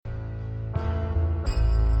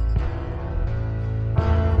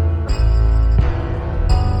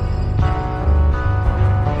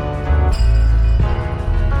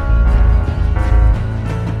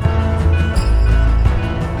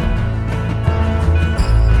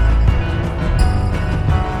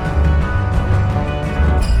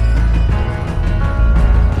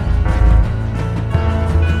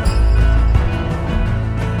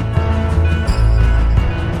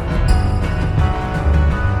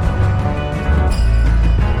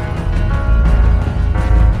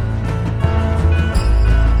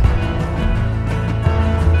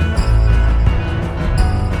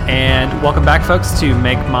Welcome back, folks, to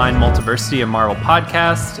Make Mine Multiversity, a Marvel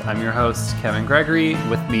podcast. I'm your host, Kevin Gregory.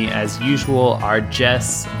 With me, as usual, are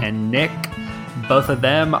Jess and Nick. Both of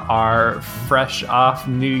them are fresh off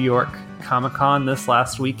New York Comic-Con this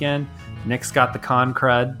last weekend. Nick's got the con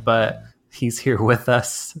crud, but he's here with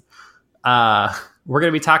us. We're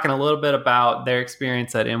going to be talking a little bit about their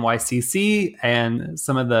experience at NYCC and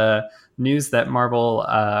some of the news that Marvel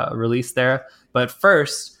released there. But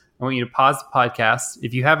first, I want you to pause the podcast.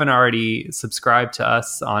 If you haven't already subscribed to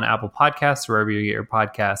us on Apple Podcasts, wherever you get your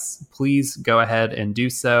podcasts, please go ahead and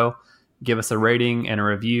do so. Give us a rating and a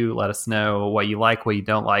review. Let us know what you like, what you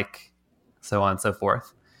don't like, so on and so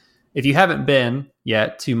forth. If you haven't been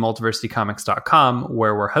yet to multiversitycomics.com,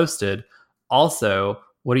 where we're hosted, also,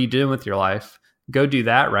 what are you doing with your life? Go do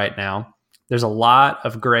that right now. There's a lot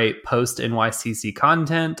of great post-NYCC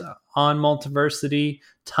content on Multiversity,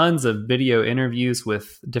 tons of video interviews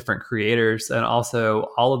with different creators, and also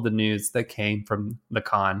all of the news that came from the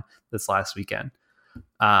con this last weekend.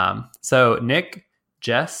 So Nick,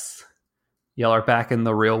 Jess, y'all are back in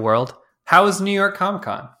the real world. How was New York Comic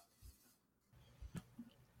Con?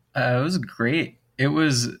 It was great. It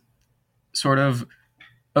was sort of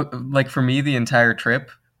like, for me, the entire trip,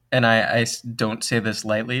 and I don't say this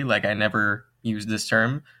lightly, like I never use this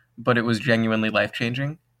term, but it was genuinely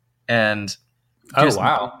life-changing. And just, oh,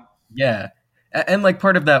 wow. Yeah. And like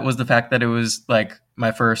part of that was the fact that it was like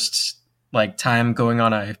my first like time going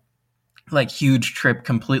on a like huge trip,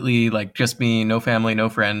 completely like just me, no family, no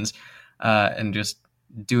friends, and just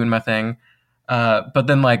doing my thing. But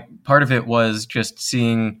then like part of it was just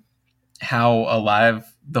seeing how alive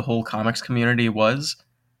the whole comics community was.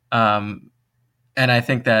 And I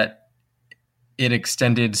think that it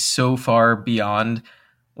extended so far beyond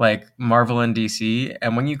like Marvel and DC.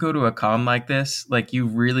 And when you go to a con like this, like you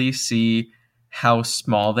really see how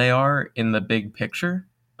small they are in the big picture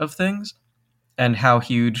of things and how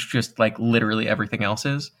huge just like literally everything else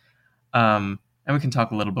is. And we can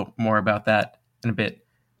talk a little bit more about that in a bit.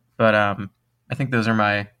 But I think those are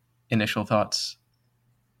my initial thoughts.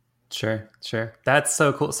 Sure. That's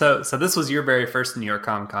so cool. So this was your very first New York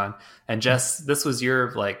Comic Con, and Jess, this was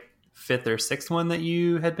your like fifth or sixth one that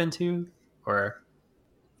you had been to, or?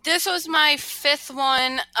 This was my fifth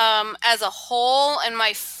one as a whole, and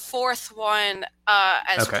my fourth one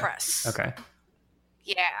as press. Okay.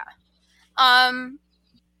 Yeah.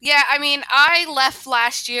 Yeah, I mean, I left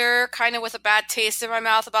last year kind of with a bad taste in my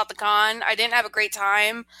mouth about the con. I didn't have a great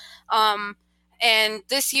time. And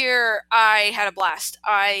this year, I had a blast.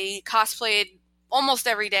 I cosplayed almost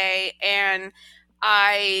every day, and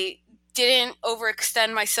I didn't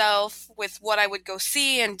overextend myself with what I would go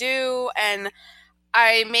see and do, and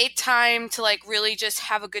I made time to like really just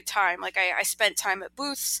have a good time. Like I spent time at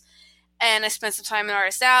booths, and I spent some time in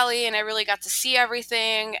Artist Alley, and I really got to see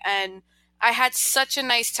everything, and I had such a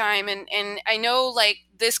nice time. And I know like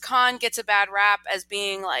this con gets a bad rap as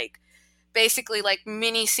being like basically like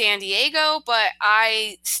mini San Diego, but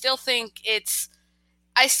I still think it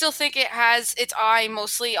has its eye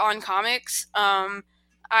mostly on comics.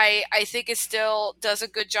 I think it still does a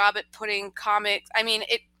good job at putting comics. I mean,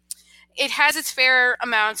 it has its fair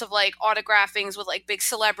amounts of like autographings with like big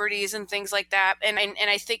celebrities and things like that. And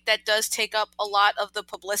I think that does take up a lot of the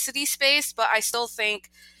publicity space, but I still think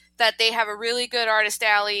that they have a really good Artist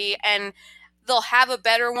Alley, and they'll have a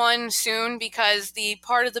better one soon because the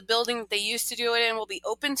part of the building that they used to do it in will be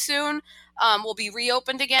open soon, will be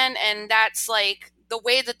reopened again. And that's like the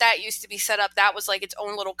way that used to be set up. That was like its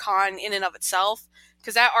own little con in and of itself,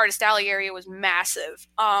 because that Artist Alley area was massive.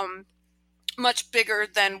 Much bigger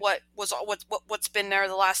than what's been there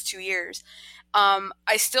the last 2 years.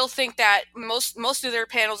 I still think that most of their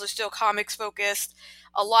panels are still comics focused.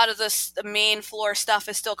 A lot of the main floor stuff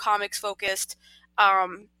is still comics focused.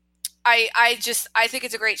 I think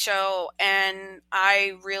it's a great show, and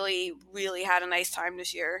I really, really had a nice time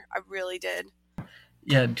this year. I really did.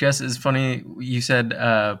 Yeah, Jess, it's funny you said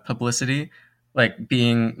publicity, like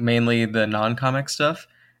being mainly the non-comic stuff.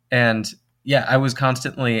 And yeah, I was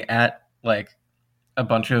constantly at like a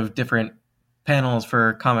bunch of different panels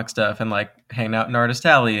for comic stuff and like hanging out in Artist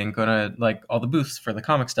Alley and going to like all the booths for the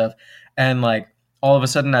comic stuff. And like all of a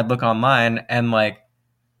sudden I'd look online and like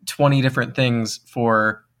 20 different things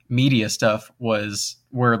for media stuff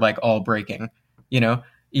were like all breaking, you know,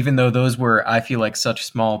 even though those were, I feel like, such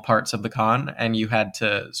small parts of the con and you had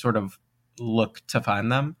to sort of look to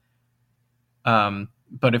find them.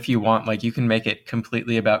 But if you want, like, you can make it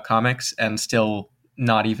completely about comics and still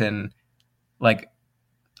not even like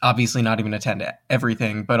obviously not even attend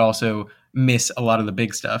everything, but also miss a lot of the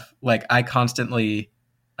big stuff. Like I constantly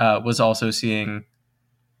was also seeing,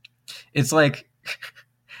 it's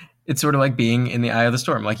it's sort of like being in the eye of the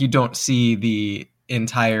storm. Like you don't see the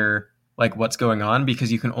entire like what's going on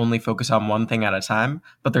because you can only focus on one thing at a time,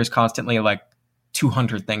 but there's constantly like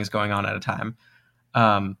 200 things going on at a time.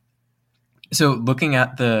 So looking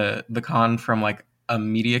at the con from like a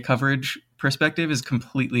media coverage perspective is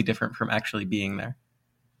completely different from actually being there.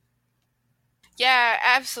 Yeah,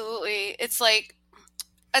 absolutely. It's like,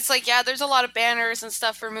 yeah, there's a lot of banners and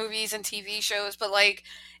stuff for movies and TV shows, but like,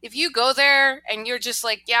 if you go there and you're just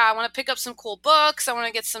like, yeah, I want to pick up some cool books, I want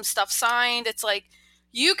to get some stuff signed, it's like,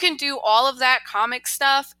 you can do all of that comic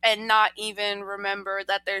stuff and not even remember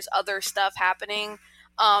that there's other stuff happening.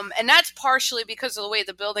 And that's partially because of the way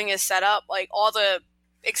the building is set up. Like, all the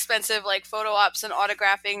expensive like photo ops and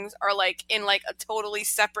autographings are like in like a totally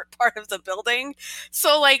separate part of the building,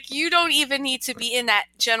 so like you don't even need to be in that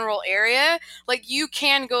general area. Like, you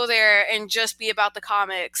can go there and just be about the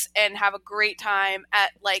comics and have a great time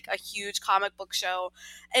at like a huge comic book show.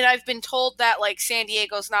 And I've been told that like San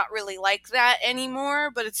Diego's not really like that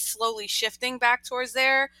anymore, but it's slowly shifting back towards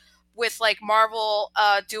there, with like Marvel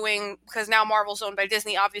doing, because now Marvel's owned by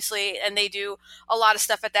Disney, obviously, and they do a lot of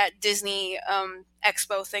stuff at that Disney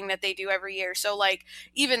expo thing that they do every year. So like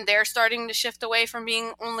even they're starting to shift away from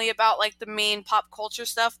being only about like the main pop culture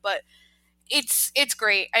stuff, but it's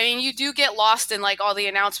great. I mean, you do get lost in like all the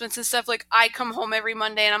announcements and stuff. Like, I come home every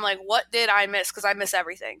Monday and I'm like, what did I miss? Because I miss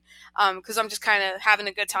everything. Because I'm just kind of having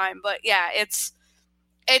a good time. But yeah, it's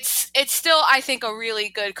still, I think, a really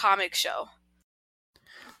good comic show.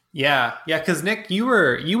 Yeah. Because Nick, you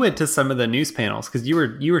went to some of the news panels because you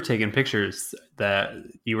were taking pictures that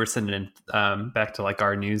you were sending back to like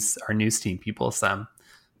our news team people. Some.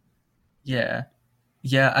 Yeah.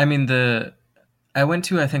 I mean, I went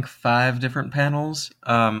to I think 5 different panels.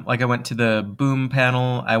 Like I went to the Boom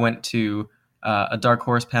panel. I went to a Dark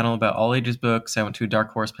Horse panel about all ages books. I went to a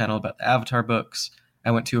Dark Horse panel about the Avatar books.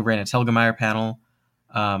 I went to a Raina Telgemeier panel,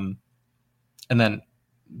 and then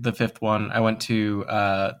the 5th one, I went to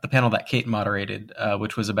the panel that Kate moderated,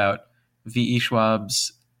 which was about V.E.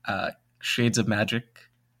 Schwab's Shades of Magic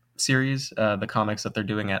series, the comics that they're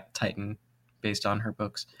doing at Titan based on her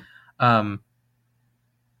books.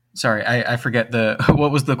 Sorry, I forget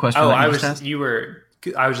what was the question? I was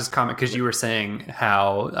just commenting because you were saying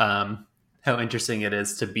how interesting it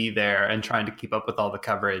is to be there and trying to keep up with all the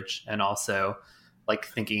coverage, and also like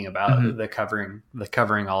thinking about the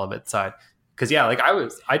covering all of it side. Because yeah, like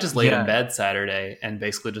I just laid in bed Saturday and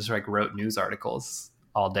basically just like wrote news articles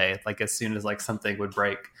all day. Like as soon as like something would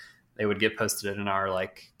break, they would get posted in our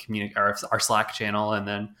like our Slack channel, and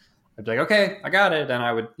then I'd be like, okay, I got it, and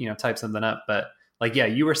I would type something up. But like yeah,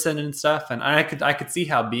 you were sending stuff, and I could see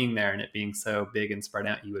how being there and it being so big and spread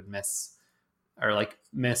out, you would miss or like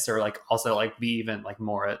also like be even like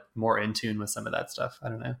more in tune with some of that stuff. I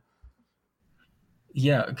don't know.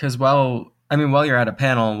 Yeah, because while you're at a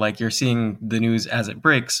panel, like you're seeing the news as it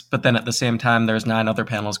breaks, but then at the same time, there's 9 other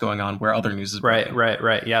panels going on where other news is breaking.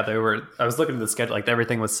 Right. Yeah, I was looking at the schedule, like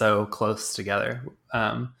everything was so close together.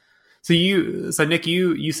 So Nick,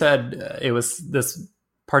 you said it was this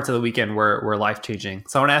parts of the weekend were life changing.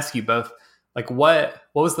 So I want to ask you both, like what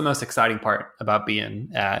was the most exciting part about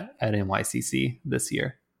being at NYCC this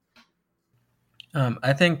year?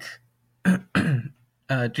 I think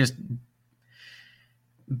just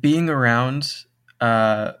being around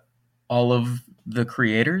all of the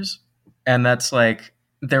creators, and that's like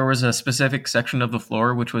there was a specific section of the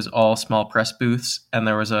floor which was all small press booths, and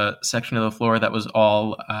there was a section of the floor that was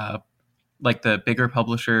all like the bigger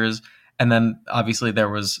publishers, and then obviously there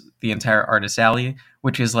was the entire artist alley,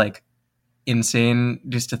 which is like insane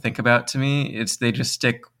just to think about to me. They just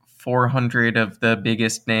stick 400 of the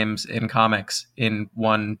biggest names in comics in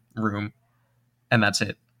one room, and that's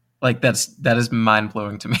it. Like that is mind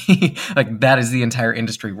blowing to me. Like that is the entire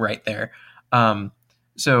industry right there.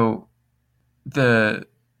 So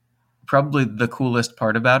probably the coolest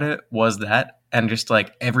part about it was that, and just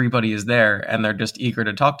like everybody is there and they're just eager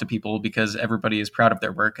to talk to people because everybody is proud of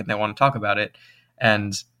their work and they want to talk about it.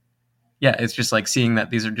 And yeah, it's just like seeing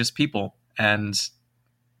that these are just people and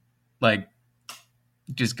like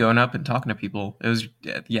just going up and talking to people. It was,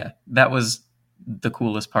 yeah, that was the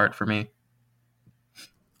coolest part for me.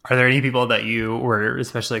 Are there any people that you were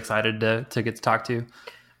especially excited to get to talk to?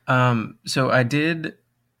 So I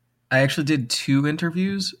actually did 2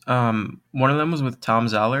 interviews. One of them was with Tom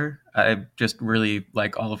Zoller. I just really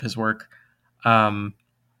like all of his work. I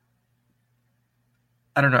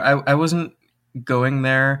don't know. I wasn't going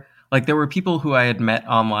there. Like there were people who I had met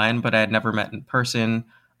online, but I had never met in person.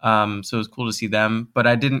 So it was cool to see them, but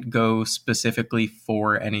I didn't go specifically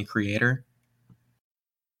for any creator.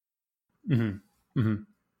 Mm-hmm. Mm-hmm.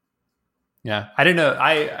 Yeah, I didn't know.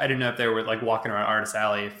 I didn't know if they were like walking around Artist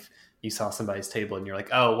Alley. If you saw somebody's table and you're like,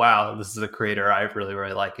 oh wow, this is a creator I really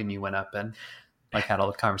really like, and you went up and like had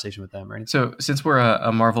a conversation with them, or anything. So since we're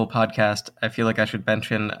a Marvel podcast, I feel like I should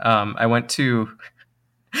mention. I went to.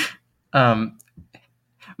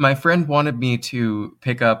 My friend wanted me to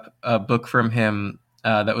pick up a book from him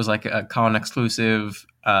that was like a con exclusive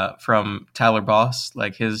from Tyler Boss,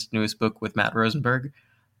 like his newest book with Matt Rosenberg.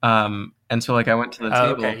 And so like I went to the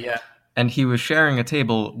table. Okay, yeah. And he was sharing a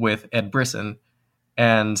table with Ed Brisson,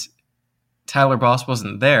 and Tyler Boss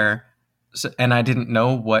wasn't there, and I didn't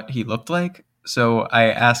know what he looked like. So I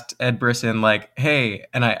asked Ed Brisson, like, hey,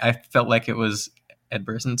 and I felt like it was Ed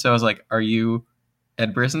Brisson. So I was like, are you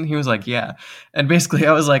Ed Brisson? He was like, yeah. And basically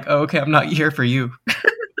I was like, oh, okay, I'm not here for you.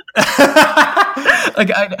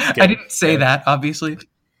 Like I didn't say that, obviously.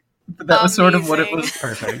 But that was sort of what it was.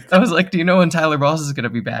 Perfect. I was like, do you know when Tyler Boss is going to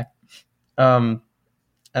be back?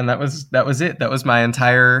 And that was it. That was my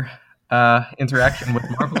entire interaction with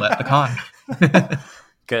Marvel at the con.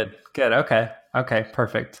 Good. Okay.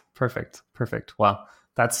 Perfect. Well,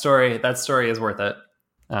 that story is worth it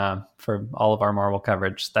for all of our Marvel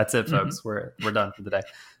coverage. That's it, folks. Mm-hmm. We're done for the day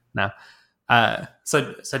now.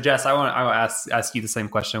 So Jess, I want to ask you the same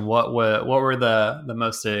question. What were the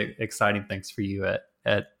most exciting things for you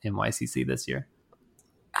at NYCC this year?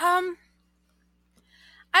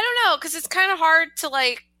 I don't know, because it's kind of hard to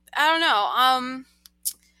like, I don't know.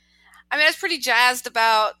 I mean, I was pretty jazzed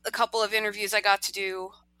about a couple of interviews I got to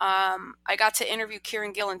do. I got to interview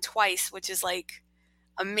Kieran Gillen twice, which is like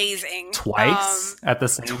amazing. Twice? At the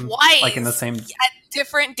same? Twice. Like in the same? At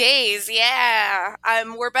different days, yeah.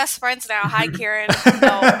 We're best friends now. Hi, Kieran.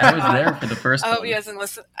 I was there for the first one. I hope he doesn't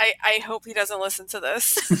listen. I hope he doesn't listen to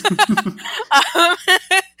this.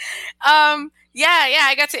 Yeah,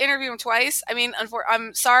 I got to interview him twice. I mean,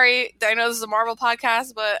 I'm sorry. I know this is a Marvel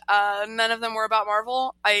podcast, but none of them were about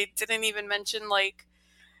Marvel. I didn't even mention, like,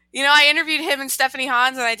 I interviewed him and Stephanie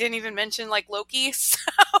Hans, and I didn't even mention, like, Loki. So,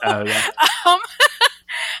 oh, yeah.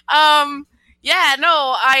 Yeah,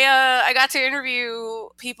 no, I got to interview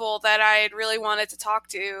people that I really wanted to talk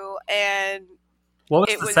to, and what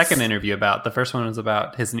was the second interview about? The first one was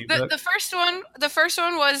about his new book. The first one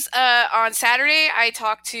was on Saturday. I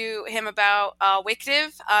talked to him about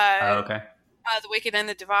Wictive. Okay. The Wicked and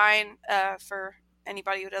the Divine. For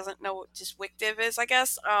anybody who doesn't know what just Wictive is, I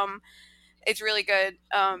guess. It's really good.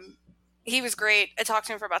 He was great. I talked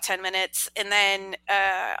to him for about 10 minutes. And then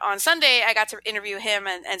on Sunday, I got to interview him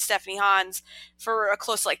and Stephanie Hans for a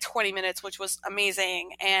close to like 20 minutes, which was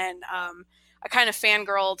amazing. And I kind of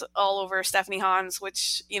fangirled all over Stephanie Hans,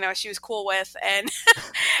 which, she was cool with. And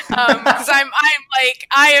because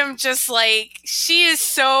I am just like, she is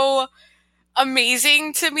so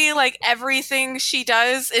amazing to me. Like everything she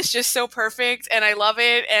does is just so perfect. And I love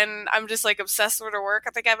it. And I'm just like obsessed with her work.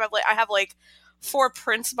 I think I have 4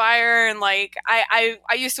 prints by her, and like I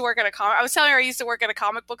used to work at I was telling her I used to work at a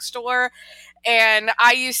comic book store, and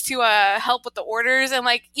I used to help with the orders, and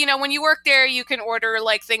like when you work there you can order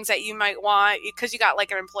like things that you might want because you got like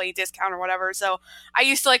an employee discount or whatever. So I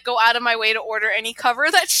used to like go out of my way to order any cover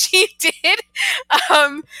that she did.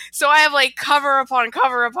 So I have like cover upon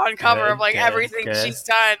cover upon cover of like everything she's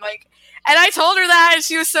done, like. And I told her that, and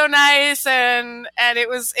she was so nice, and it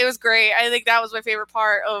was great. I think that was my favorite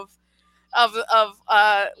part of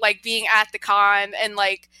like being at the con, and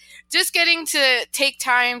like just getting to take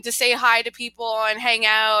time to say hi to people and hang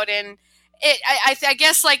out. And I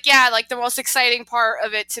guess like, yeah, like the most exciting part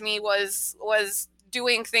of it to me was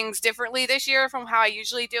doing things differently this year from how I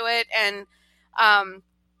usually do it. And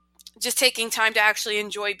just taking time to actually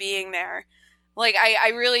enjoy being there. Like I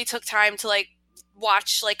really took time to like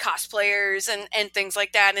watch like cosplayers and things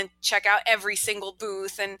like that, and check out every single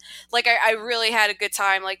booth, and like I really had a good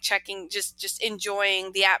time like checking, just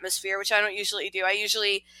enjoying the atmosphere, which I don't usually do. I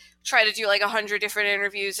usually try to do like 100 different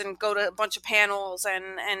interviews and go to a bunch of panels,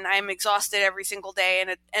 and I'm exhausted every single day,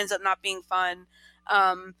 and it ends up not being fun.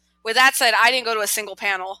 With that said, I didn't go to a single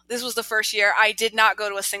panel. This was the first year I did not go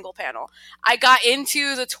to a single panel. I got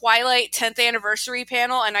into the Twilight 10th anniversary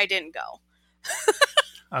panel, and I didn't go.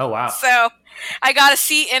 Oh, wow. So I got a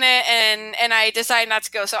seat in it, and I decided not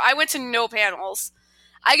to go. So I went to no panels.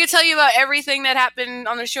 I could tell you about everything that happened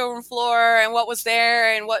on the showroom floor, and what was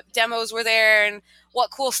there, and what demos were there, and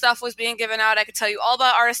what cool stuff was being given out. I could tell you all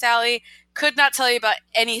about Artist Alley. Could not tell you about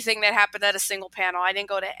anything that happened at a single panel. I didn't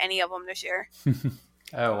go to any of them this year.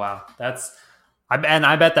 Oh, wow.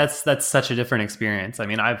 I bet that's such a different experience. I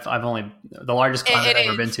mean, I've only, the largest con I've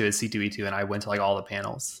ever been to is C2E2, and I went to like all the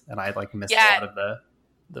panels, and I like missed a lot of the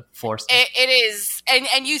floor stuff. It is.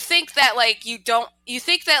 And you think that like you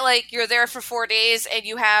think that like you're there for 4 days and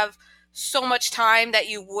you have so much time that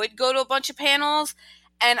you would go to a bunch of panels.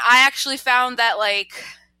 And I actually found that like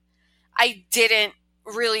I didn't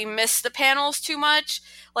really miss the panels too much.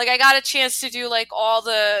 Like I got a chance to do like all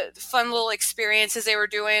the fun little experiences they were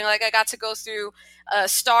doing. Like I got to go through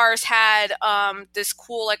Stars had this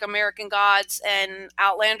cool like American Gods and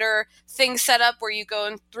Outlander thing set up where you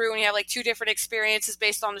go through and you have like 2 different experiences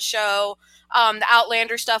based on the show. The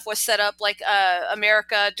Outlander stuff was set up like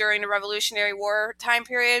America during the Revolutionary War time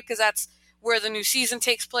period, because that's where the new season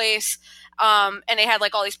takes place. And they had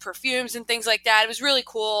like all these perfumes and things like that. It was really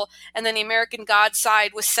cool. And then the American God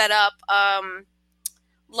side was set up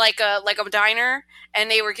like a diner, and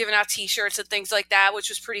they were giving out T-shirts and things like that, which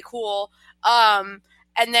was pretty cool.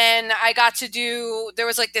 And then I got to do, there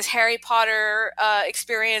was like this Harry Potter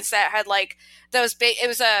experience that had like, it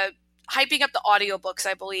was a hyping up the audiobooks,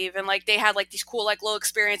 I believe. And like, they had like these cool, like little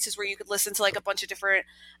experiences where you could listen to like a bunch of different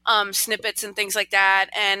snippets and things like that.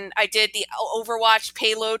 And I did the Overwatch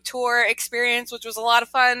payload tour experience, which was a lot of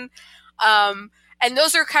fun. And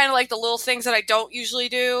those are kind of like the little things that I don't usually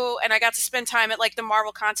do. And I got to spend time at like the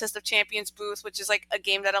Marvel Contest of Champions booth, which is like a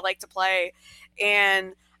game that I like to play.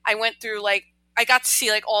 And I went through like, I got to see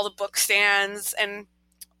like all the book stands and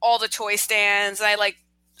all the toy stands. And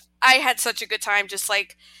I had such a good time just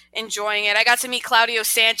like enjoying it. I got to meet Claudio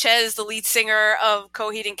Sanchez, the lead singer of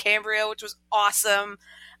Coheed and Cambria, which was awesome.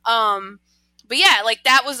 But yeah, like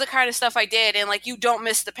that was the kind of stuff I did. And like, you don't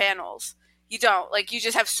miss the panels. You don't. Like, you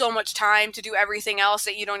just have so much time to do everything else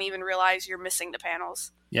that you don't even realize you're missing the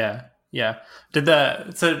panels. Yeah. Yeah. Did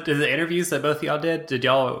the interviews that both of y'all did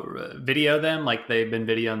y'all video them like they've been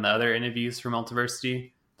videoing the other interviews for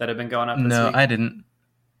Multiversity that have been going up this No, week? I didn't.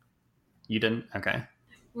 You didn't? Okay.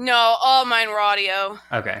 No, all mine were audio.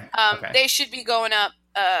 Okay. Okay. They should be going up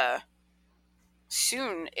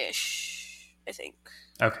soon-ish, I think.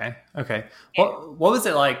 Okay. Okay. What was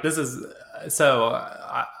it like? This is so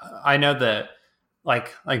I know that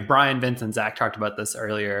like Brian, Vince, and Zach talked about this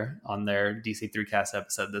earlier on their DC3 cast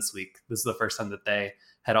episode this week. This is the first time that they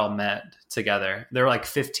had all met together. There were like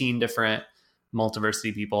 15 different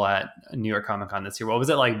Multiversity people at New York Comic Con this year. What was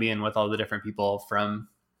it like being with all the different people from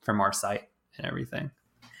our site and everything?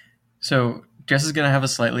 So Jess is going to have a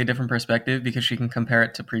slightly different perspective because she can compare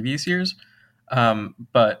it to previous years.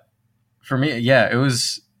 But for me, yeah, it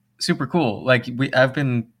was super cool. Like I've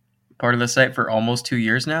been part of the site for almost 2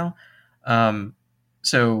 years now.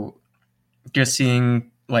 So just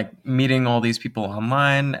meeting all these people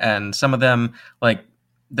online, and some of them, like,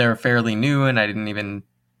 they're fairly new and I didn't even,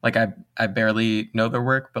 like, I barely know their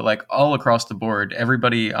work, but like all across the board,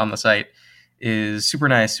 everybody on the site is super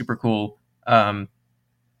nice, super cool. It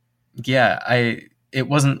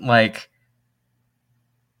wasn't like,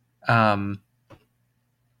 I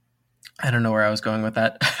don't know where I was going with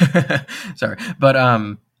that. Sorry. But,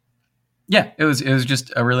 yeah, it was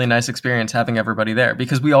just a really nice experience having everybody there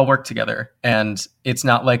because we all work together, and it's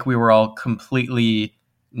not like we were all completely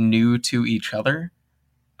new to each other.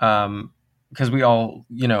 Because we all,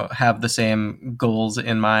 have the same goals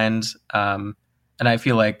in mind. And I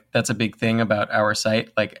feel like that's a big thing about our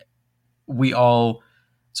site. Like, we all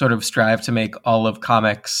sort of strive to make all of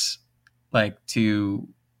comics, like, to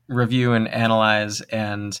review and analyze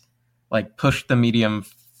and like push the medium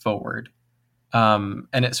forward. And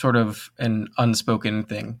it's sort of an unspoken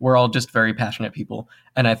thing. We're all just very passionate people.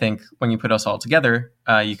 And I think when you put us all together,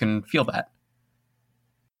 you can feel that.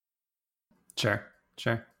 Sure.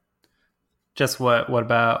 Just what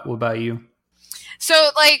about you? So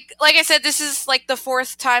like I said, this is like the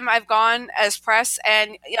 4th time I've gone as press,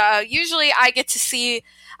 and usually I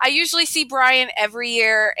usually see Brian every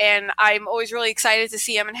year, and I'm always really excited to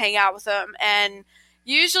see him and hang out with him. And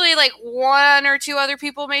usually like 1 or 2 other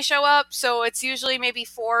people may show up. So it's usually maybe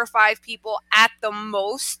 4 or 5 people at the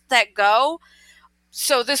most that go.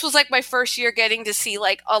 So this was like my first year getting to see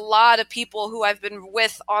like a lot of people who I've been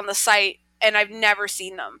with on the site, and I've never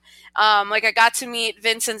seen them. Like I got to meet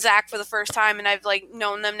Vince and Zach for the first time, and I've like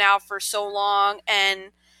known them now for so long. And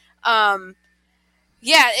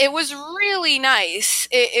yeah, it was really nice.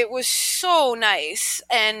 It was so nice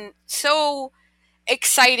and so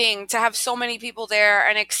exciting to have so many people there,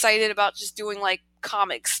 and excited about just doing like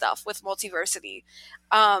comic stuff with Multiversity.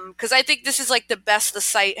 Because I think this is like the best the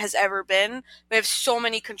site has ever been. We have so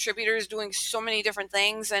many contributors doing so many different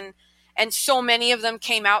things, and so many of them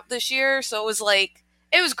came out this year. So it was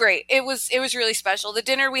great. It was really special. The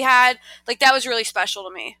dinner we had, like, that was really special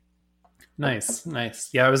to me. Nice.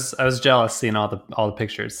 Yeah, I was jealous seeing all the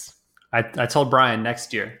pictures. I told Brian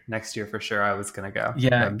next year for sure I was gonna go.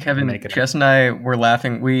 Yeah, Kevin, Jess and I were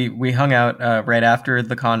laughing. We hung out right after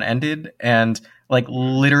the con ended, and Like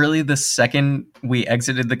literally the second we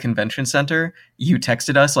exited the convention center, you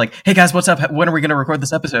texted us like, "Hey guys, what's up? When are we going to record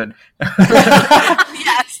this episode?"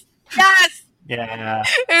 Yes. Yes. Yeah.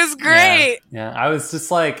 It was great. Yeah. I was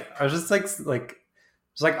just like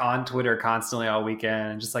on Twitter constantly all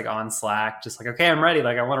weekend, and just like on Slack, just like, okay, I'm ready.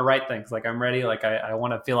 Like I want to write things. Like I'm ready. Like I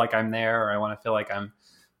want to feel like I'm there, or I want to feel like I'm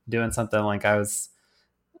doing something. Like I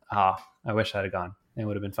wish I'd have gone. It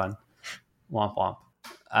would have been fun. Womp womp.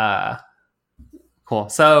 Cool.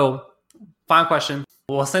 So, final question.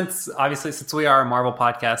 Well, since we are a Marvel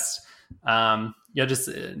podcast, you'll just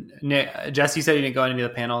Nick, Jess, you said you didn't go to any of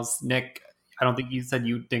the panels. Nick, I don't think you said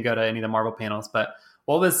you didn't go to any of the Marvel panels, but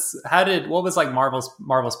what was like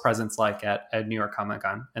Marvel's presence like at New York Comic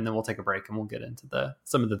Con? And then we'll take a break and we'll get into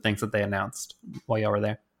some of the things that they announced while y'all were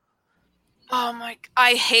there. Oh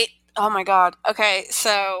my God. Okay,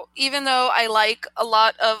 so even though I like a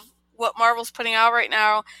lot of what Marvel's putting out right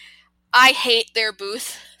now, I hate their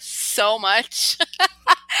booth so much.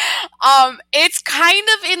 It's kind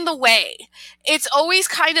of in the way. It's always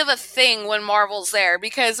kind of a thing when Marvel's there,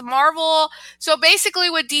 because so basically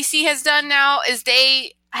what DC has done now is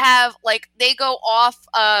they go off,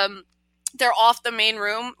 they're off the main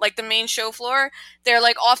room, like the main show floor. They're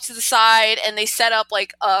like off to the side, and they set up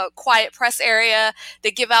like a quiet press area.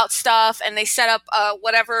 They give out stuff, and they set up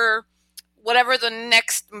whatever the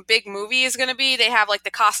next big movie is going to be. They have like the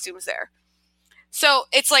costumes there. So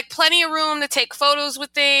it's like plenty of room to take photos with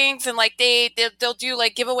things, and like they'll do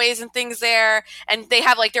like giveaways and things there, and they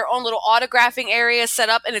have like their own little autographing area set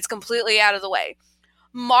up, and it's completely out of the way.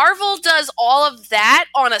 Marvel does all of that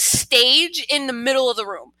on a stage in the middle of the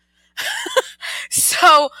room.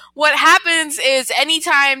 So what happens is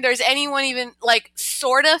anytime there's anyone even like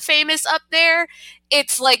sort of famous up there,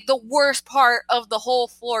 it's like the worst part of the whole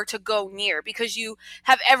floor to go near, because you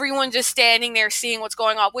have everyone just standing there seeing what's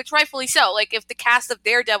going on, which rightfully so. Like if the cast of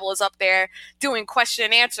Daredevil is up there doing question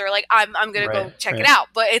and answer, like I'm going to go check it out.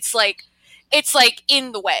 But it's like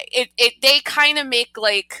in the way. They kind of make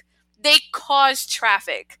like, they cause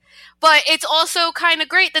traffic. But it's also kind of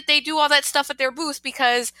great that they do all that stuff at their booth,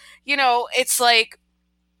 because, you know, it's like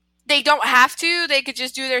they don't have to. They could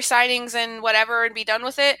just do their signings and whatever and be done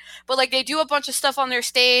with it. But like they do a bunch of stuff on their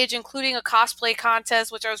stage, including a cosplay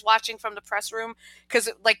contest, which I was watching from the press room, because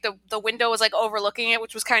like the window was like overlooking it,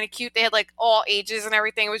 which was kind of cute. They had like all ages and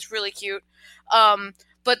everything. It was really cute.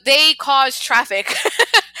 But they cause traffic.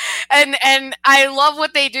 And I love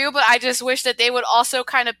what they do, but I just wish that they would also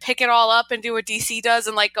kind of pick it all up and do what DC does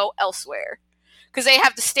and like go elsewhere. Because they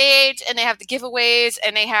have the stage, and they have the giveaways,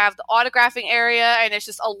 and they have the autographing area, and it's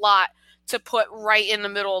just a lot to put right in the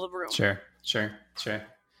middle of the room. Sure.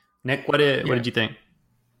 Nick, what did you think?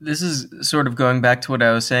 This is sort of going back to what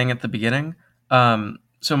I was saying at the beginning.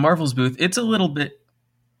 So Marvel's booth, it's a little bit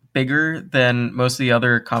bigger than most of the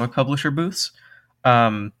other comic publisher booths.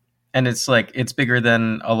 And it's bigger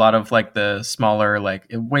than a lot of like the smaller, like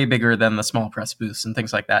way bigger than the small press booths and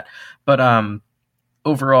things like that. But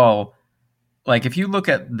overall, like if you look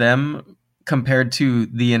at them compared to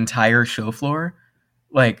the entire show floor,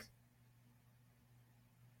 like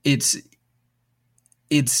it's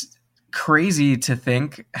crazy to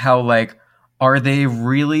think how like, are they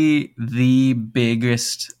really the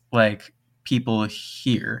biggest like people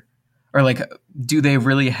here? Or like, do they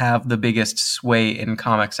really have the biggest sway in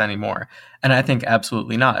comics anymore? And I think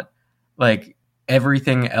absolutely not. Like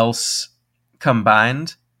everything else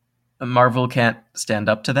combined, Marvel can't stand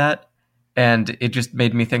up to that. And it just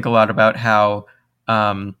made me think a lot about how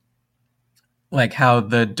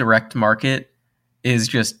the direct market is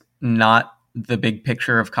just not the big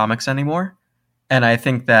picture of comics anymore. And I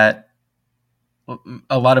think that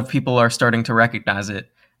a lot of people are starting to recognize it,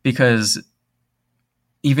 because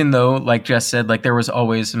even though, like Jess said, like there was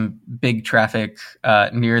always some big traffic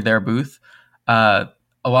near their booth, a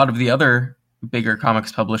lot of the other bigger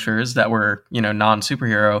comics publishers that were, you know,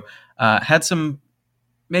 non-superhero had some,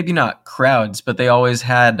 maybe not crowds, but they always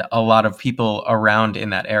had a lot of people around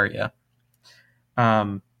in that area.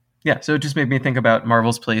 So it just made me think about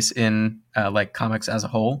Marvel's place in like comics as a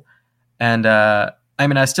whole. And I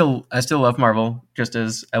mean, I still love Marvel just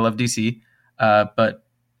as I love DC, but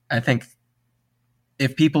I think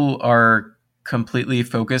if people are completely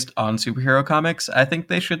focused on superhero comics, I think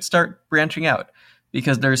they should start branching out,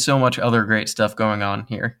 because there's so much other great stuff going on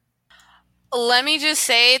here. Let me just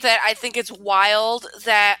say that I think it's wild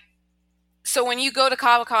that, so when you go to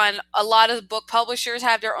Comic-Con, a lot of book publishers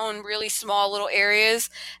have their own really small little areas,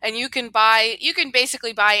 and you can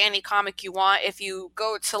basically buy any comic you want if you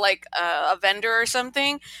go to like a vendor or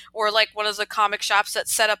something, or like one of the comic shops that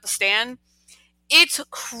set up a stand. it's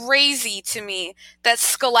crazy to me that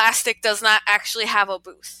Scholastic does not actually have a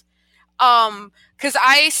booth. Because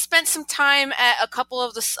I spent some time at a couple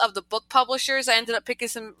of the book publishers. I ended up picking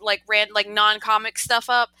some like non-comic stuff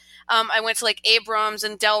up. I went to like Abrams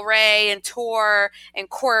and Del Rey and Tor and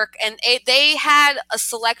Quirk, and they had a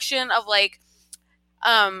selection of like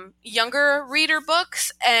younger reader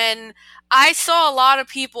books, and I saw a lot of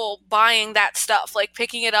people buying that stuff, like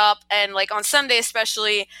picking it up, and like on Sunday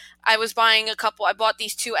especially, I was buying a couple. I bought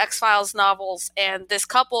these 2 X-Files novels, and this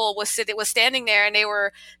couple was standing there, and they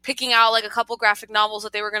were picking out like a couple graphic novels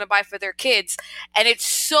that they were going to buy for their kids. And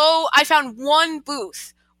I found one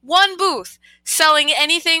booth selling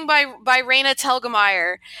anything by Raina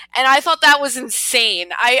Telgemeier, and I thought that was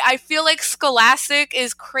insane. I feel like Scholastic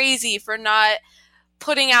is crazy for not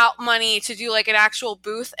putting out money to do like an actual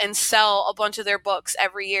booth and sell a bunch of their books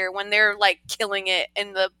every year when they're like killing it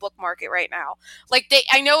in the book market right now. Like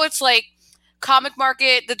I know it's like comic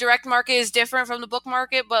market, the direct market is different from the book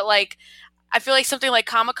market, but like I feel like something like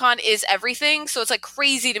Comic-Con is everything. So it's like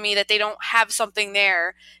crazy to me that they don't have something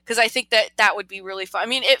there, because I think that would be really fun. I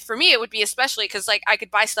mean, for me, it would be especially because like I could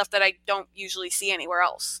buy stuff that I don't usually see anywhere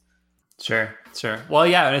else. Sure. Well,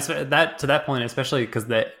 yeah, and it's that to that point, especially because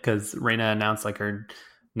Raina announced like her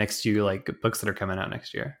next few like books that are coming out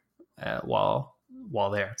next year, while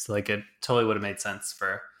there. So like it totally would have made sense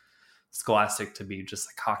for Scholastic to be just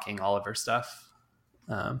like hawking all of her stuff.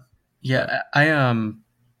 So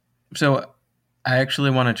I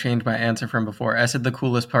actually want to change my answer from before. I said the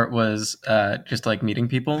coolest part was just like meeting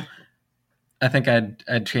people. I think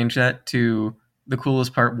I'd change that to the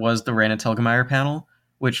coolest part was the Raina Telgemeier panel,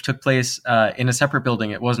 which took place in a separate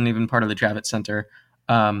building. It wasn't even part of the Javits Center.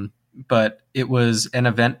 But it was an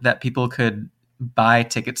event that people could buy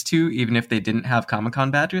tickets to, even if they didn't have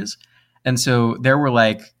Comic-Con badges. And so there were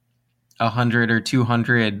like 100 or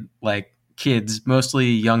 200 like kids, mostly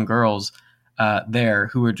young girls, there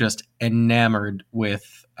who were just enamored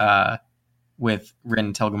with Raina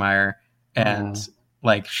Telgemeier. And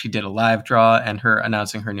like she did a live draw and her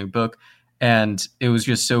announcing her new book. And it was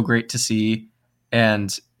just so great to see.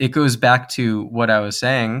 And it goes back to what I was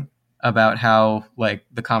saying about how like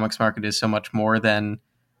the comics market is so much more than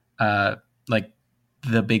like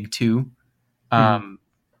the big 2.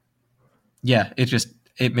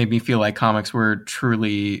 It made me feel like comics were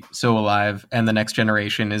truly so alive, and the next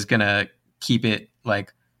generation is gonna keep it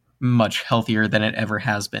like much healthier than it ever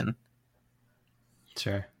has been.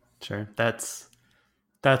 Sure. That's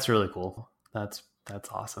really cool. That's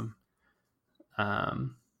awesome.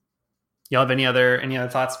 Y'all have any other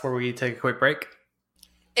thoughts before we take a quick break?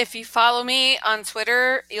 If you follow me on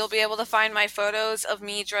Twitter, you'll be able to find my photos of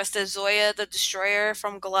me dressed as Zoya the Destroyer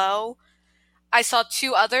from Glow. I saw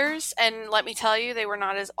 2 others, and let me tell you, they were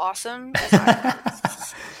not as awesome as I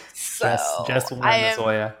was. So Jess won the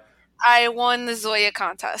Zoya. I won the Zoya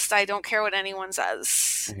contest. I don't care what anyone says.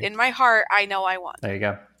 Mm-hmm. In my heart, I know I won. There you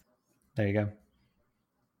go.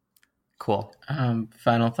 Cool.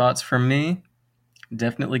 Final thoughts from me.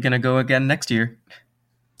 Definitely going to go again next year.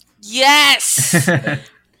 Yes!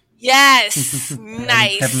 Yes, nice.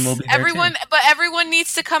 Everyone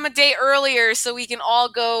needs to come a day earlier so we can all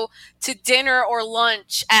go to dinner or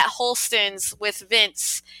lunch at Holston's with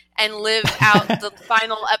Vince and live out the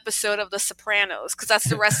final episode of The Sopranos, because that's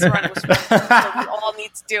the restaurant it was from. So we all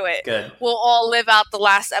need to do it. Good. We'll all live out the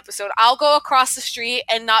last episode. I'll go across the street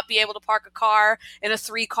and not be able to park a car in a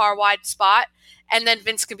 3-car wide spot, and then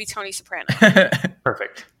Vince can be Tony Soprano.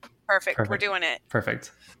 Perfect. We're doing it.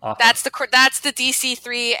 Perfect. Awesome. That's the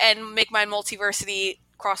DC3 and Make Mine Multiversity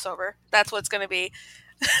crossover. That's what it's going to be.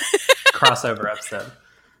 Crossover episode.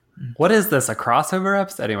 What is this? A crossover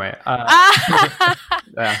episode? Anyway.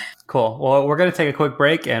 Yeah, cool. Well, we're going to take a quick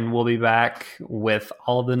break, and we'll be back with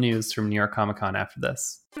all of the news from New York Comic Con after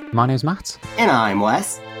this. My name's Matt. And I'm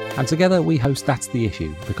Wes. And together we host That's the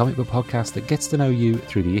Issue, the comic book podcast that gets to know you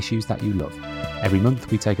through the issues that you love. Every month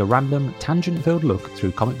we take a random, tangent-filled look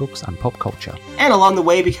through comic books and pop culture. And along the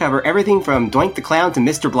way we cover everything from Doink the Clown to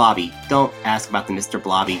Mr. Blobby. Don't ask about the Mr.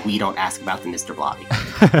 Blobby. We don't ask about the Mr. Blobby.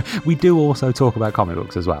 We do also talk about comic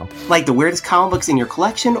books as well. Like the weirdest comic books in your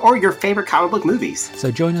collection or your favorite comic book movies.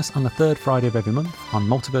 So join us on the 3rd Friday of every month on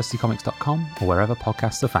multiversitycomics.com or wherever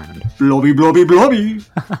podcasts are found. Blobby, blobby, blobby.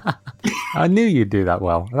 I knew you'd do that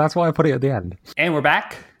well. That's why I put it at the end. And we're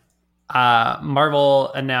back.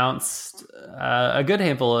 Marvel announced a good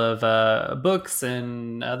handful of books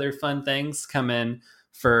and other fun things coming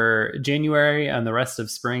for January and the rest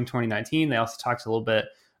of spring 2019. They also talked a little bit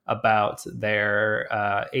about their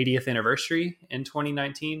 80th anniversary in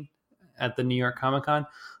 2019 at the New York Comic Con.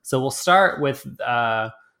 So we'll start with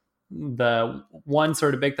the one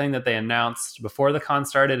sort of big thing that they announced before the con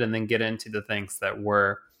started, and then get into the things that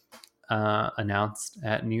were announced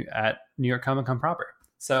at New York Comic Con proper.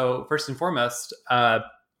 So first and foremost, a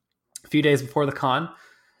few days before the con,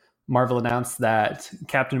 Marvel announced that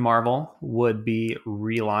Captain Marvel would be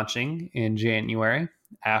relaunching in January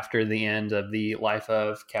after the end of the Life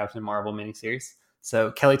of Captain Marvel miniseries.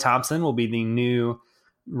 So Kelly Thompson will be the new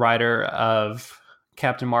writer of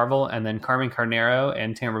Captain Marvel, and then Carmen Carnero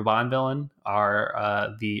and Tamara Bonvillain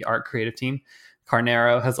are the art creative team.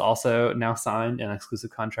 Carnero has also now signed an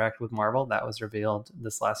exclusive contract with Marvel. That was revealed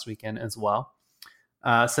this last weekend as well.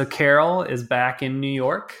 So Carol is back in New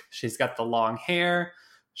York. She's got the long hair.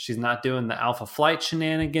 She's not doing the Alpha Flight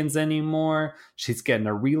shenanigans anymore. She's getting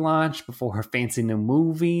a relaunch before her fancy new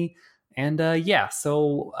movie. And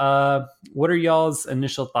so what are y'all's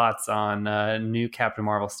initial thoughts on new Captain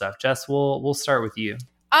Marvel stuff? Jess, we'll start with you.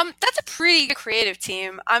 That's a pretty good creative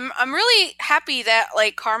team. I'm really happy that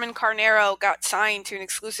like Carmen Carnero got signed to an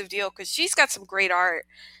exclusive deal because she's got some great art.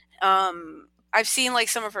 I've seen like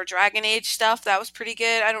some of her Dragon Age stuff. That was pretty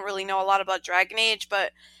good. I don't really know a lot about Dragon Age,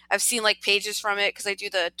 but I've seen like pages from it because I do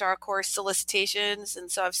the Dark Horse solicitations,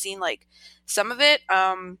 and so I've seen like some of it.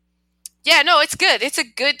 Yeah, no, it's good. It's a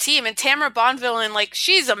good team, and Tamara Bonvillain, like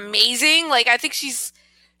she's amazing. Like I think she's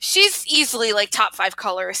easily like top 5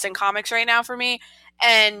 colorist in comics right now for me,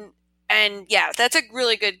 and yeah, that's a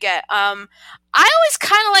really good get. I always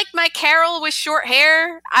kind of liked my Carol with short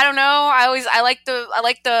hair. I don't know. I like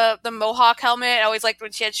the Mohawk helmet. I always liked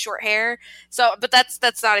when she had short hair. So, but that's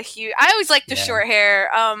not a huge. I always liked the short hair.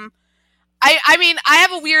 I mean, I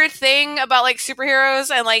have a weird thing about like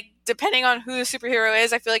superheroes, and like depending on who the superhero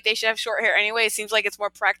is, I feel like they should have short hair anyway. It seems like it's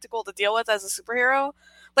more practical to deal with as a superhero.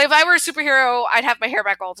 Like if I were a superhero, I'd have my hair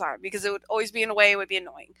back all the time because it would always be in a way. It would be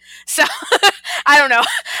annoying. So I don't know.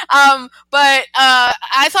 But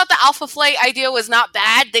I thought the Alpha Flight idea was not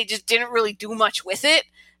bad. They just didn't really do much with it.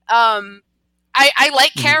 I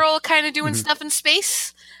like Carol kind of doing stuff in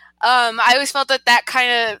space. I always felt that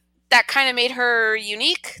kind of made her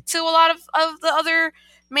unique to a lot of the other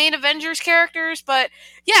main Avengers characters. But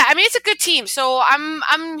yeah, I mean it's a good team, so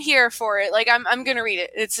I'm here for it. Like I'm gonna read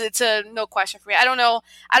it. It's a no question for me. I don't know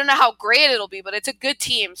how great it'll be, but it's a good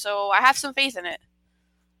team, so I have some faith in it.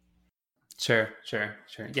 Sure.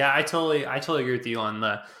 Yeah, I totally agree with you on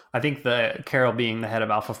I think the Carol being the head of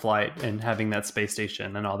Alpha Flight and having that space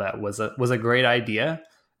station and all that was a great idea.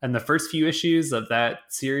 And the first few issues of that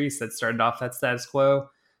series that started off that status quo,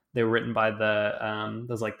 they were written by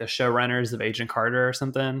those like the showrunners of Agent Carter or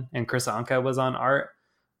something, and Chris Anka was on art,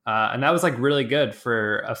 and that was like really good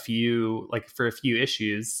for a few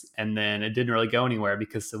issues, and then it didn't really go anywhere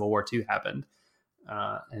because Civil War II happened,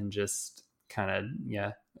 and just kind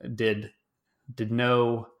of did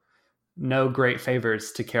no great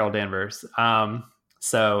favors to Carol Danvers.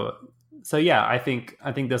 So yeah, I think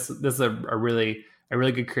this is a really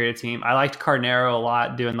good creative team. I liked Carnero a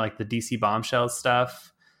lot doing like the DC Bombshell stuff.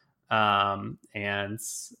 And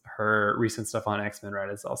her recent stuff on X-Men Red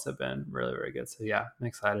has also been really, really good. So yeah, I'm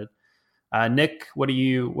excited. Nick, what are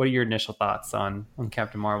your initial thoughts on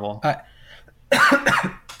Captain Marvel?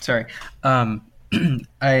 Sorry.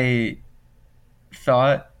 I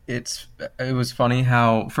thought it was funny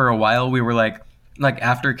how for a while we were like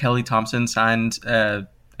after Kelly Thompson signed an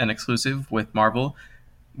exclusive with Marvel,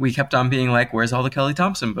 we kept on being like, where's all the Kelly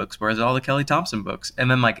Thompson books? Where's all the Kelly Thompson books? And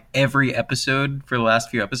then like every episode for the last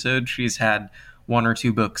few episodes, she's had 1 or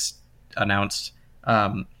 2 books announced.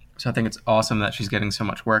 So I think it's awesome that she's getting so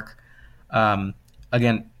much work.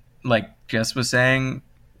 Again, like Jess was saying,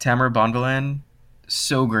 Tamara Bonvillain,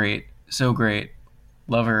 so great.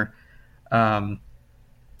 Love her. And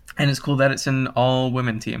it's cool that it's an all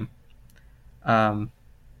women team,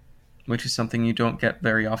 which is something you don't get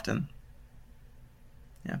very often.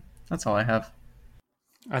 Yeah, that's all I have.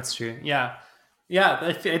 That's true. Yeah.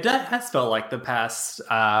 It has felt like the past,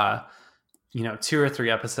 2 or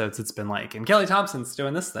 3 episodes. It's been like, and Kelly Thompson's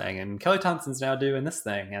doing this thing, and Kelly Thompson's now doing this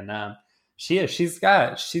thing, and she's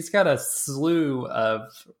got a slew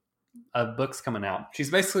of books coming out.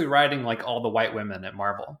 She's basically writing like all the white women at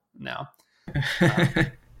Marvel now,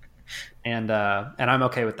 and I'm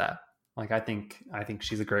okay with that. Like I think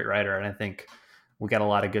she's a great writer, and I think we got a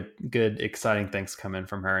lot of good, exciting things coming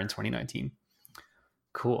from her in 2019.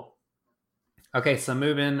 Cool. Okay, so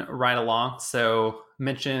moving right along. So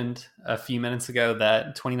mentioned a few minutes ago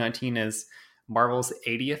that 2019 is Marvel's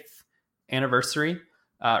 80th anniversary.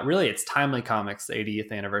 Really, it's Timely Comics'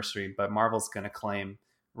 80th anniversary, but Marvel's going to claim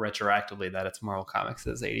retroactively that it's Marvel Comics'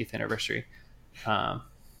 80th anniversary.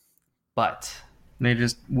 But they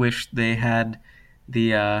just wish they had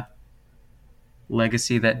the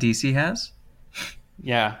legacy that DC has.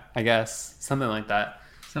 Yeah, I guess something like that.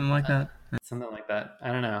 Something like that. Something like that.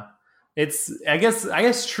 I don't know. It's I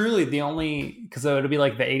guess truly the only, because it would be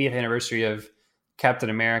like the 80th anniversary of Captain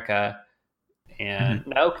America, and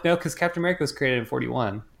no, because Captain America was created in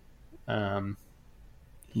 41.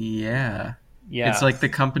 Yeah. Yeah, It's like the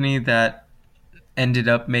company that ended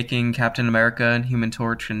up making Captain America and Human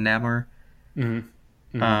Torch and Namor.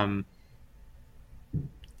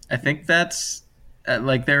 I think that's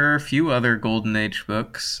like there are a few other Golden Age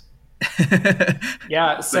books.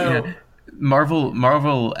 Yeah, so yeah,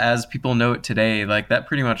 Marvel as people know it today, like that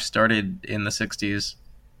pretty much started in the 60s.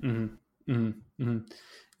 Yeah,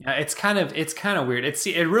 it's kind of weird.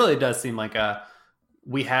 It really does seem like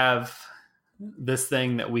we have this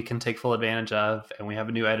thing that we can take full advantage of, and we have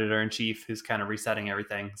a new editor in chief who's kind of resetting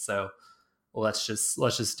everything. So let's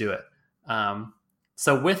just do it.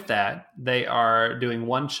 So with that, they are doing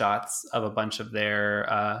one shots of a bunch of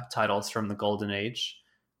their titles from the Golden Age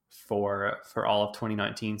for all of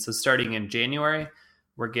 2019. So starting in January,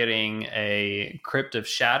 we're getting a Crypt of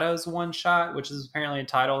Shadows one shot, which is apparently a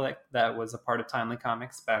title that was a part of Timely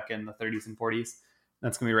Comics back in the 30s and 40s.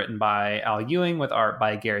 That's going to be written by Al Ewing with art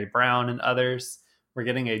by Gary Brown and others. We're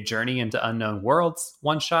getting a Journey into Unknown Worlds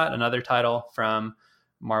one shot, another title from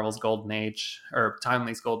Marvel's Golden Age, or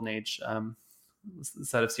Timely's Golden Age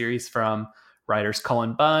set of series, from writers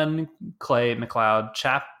Cullen Bunn, Clay McLeod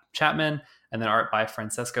Chapman, and then art by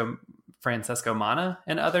Francesco Mana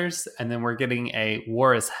and others. And then we're getting a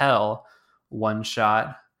War is Hell one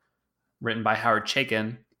shot written by Howard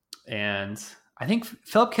Chaykin, and I think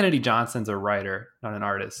Philip Kennedy Johnson's a writer, not an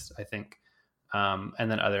artist, I think. And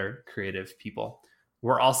then other creative people.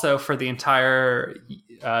 We're also, for the entire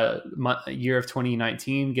year of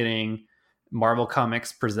 2019, getting Marvel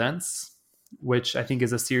Comics Presents, which I think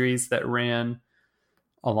is a series that ran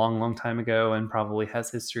a long, long time ago and probably has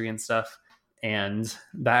history and stuff. And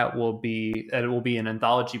it will be an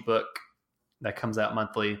anthology book that comes out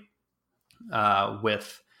monthly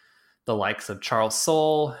with the likes of Charles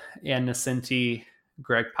Soule, Ann Nocenti,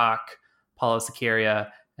 Greg Pak, Paulo Siqueira,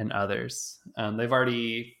 and others. They've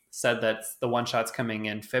already said that the one-shots coming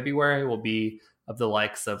in February will be of the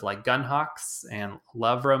likes of like Gunhawks and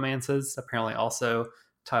Love Romances, apparently also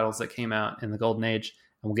titles that came out in the Golden Age.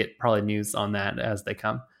 And we'll get probably news on that as they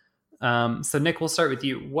come. So Nick, we'll start with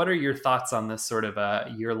you. What are your thoughts on this sort of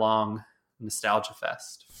a year-long nostalgia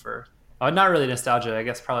fest for... not really nostalgia. I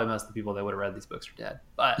guess probably most of the people that would have read these books are dead.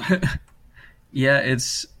 But yeah,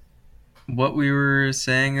 it's what we were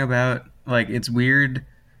saying about, like, it's weird.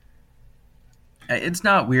 It's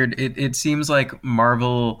not weird. It seems like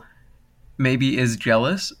Marvel maybe is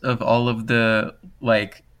jealous of all of the,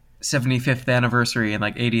 like, 75th anniversary and,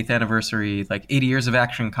 like, 80th anniversary, like, 80 years of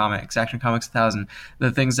Action Comics 1000,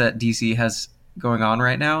 the things that DC has going on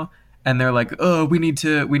right now. And they're like, oh, we need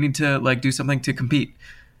to like, do something to compete.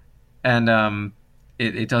 And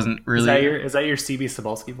it doesn't really... Is that your CB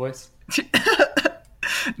Cebulski voice?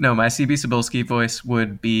 No, my CB Cebulski voice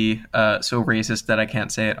would be so racist that I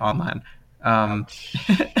can't say it online.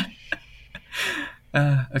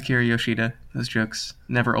 Akira Yoshida, those jokes,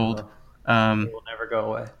 never old. They will never go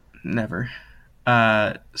away. Never.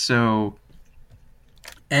 So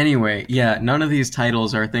anyway, yeah, none of these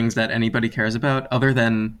titles are things that anybody cares about other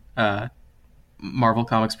than Marvel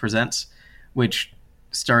Comics Presents, which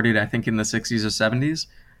started, I think, in the 60s or 70s.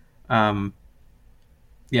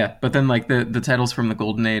 Yeah, but then, like, the titles from the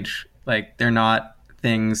Golden Age, like, they're not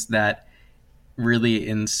things that really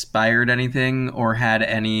inspired anything or had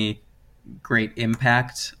any great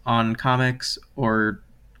impact on comics or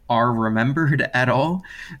are remembered at all.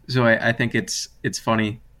 So I think it's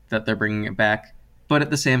funny that they're bringing it back. But at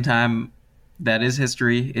the same time, that is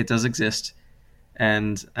history. It does exist.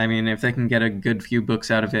 And, I mean, if they can get a good few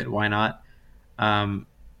books out of it, why not?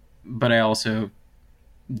 But I also...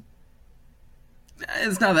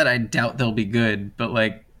 It's not that I doubt they'll be good, but,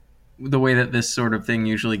 like, the way that this sort of thing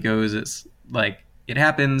usually goes is, like, it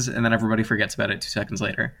happens, and then everybody forgets about it 2 seconds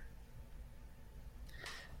later.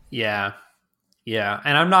 Yeah. Yeah.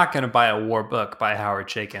 And I'm not going to buy a war book by Howard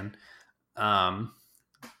Chaykin.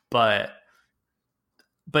 But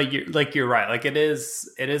you're right. Like, it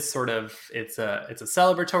is sort of, it's a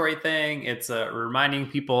celebratory thing. It's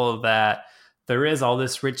reminding people that there is all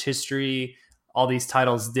this rich history. All these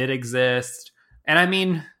titles did exist. And I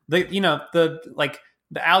mean, the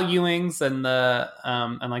Al Ewings and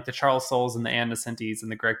like the Charles Soules and the Ann Nocentis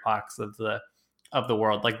and the Greg Paks of the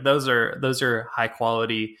world, like those are high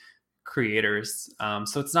quality creators.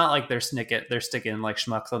 So it's not like they're sticking like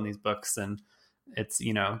schmucks on these books, and it's,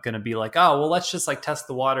 going to be like, oh well, let's just like test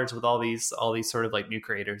the waters with all these sort of like new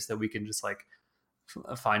creators that we can just like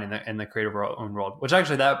find in the creative own world, which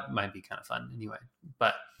actually that might be kind of fun anyway.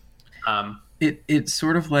 But it's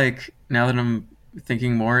sort of like, now that I'm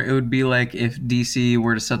thinking more, it would be like if DC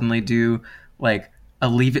were to suddenly do like a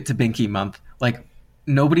Leave It to Binky month. Like,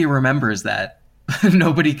 nobody remembers that.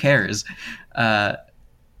 Nobody cares.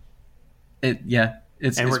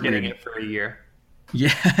 It's we're getting weird. it for a year.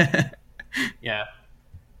 Yeah.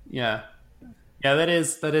 Yeah. That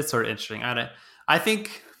is sort of interesting. I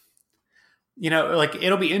think, like,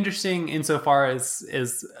 it'll be interesting insofar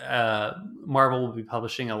as Marvel will be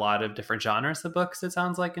publishing a lot of different genres of books, it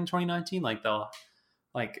sounds like, in 2019. Like, they'll,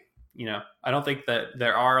 like, I don't think that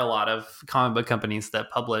there are a lot of comic book companies that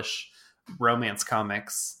publish romance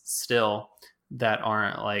comics still that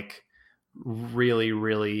aren't, like, really,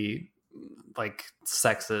 really, like,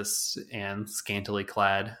 sexist and scantily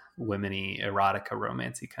clad, women-y, erotica,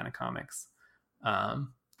 romancy kind of comics.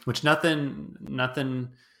 Which nothing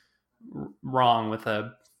wrong with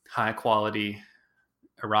a high quality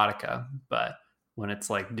erotica, but when it's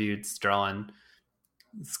like dudes drawing,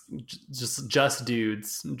 just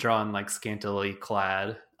dudes drawing like scantily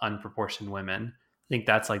clad, unproportioned women, I think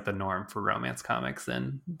that's like the norm for romance comics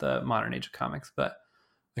in the modern age of comics, but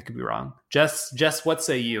I could be wrong. Jess, what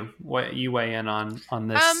say you? What you weigh in on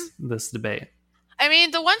this debate? I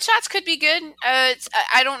mean, the one shots could be good. I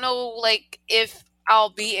don't know, like, if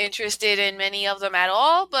I'll be interested in many of them at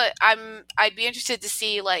all, but I'd be interested to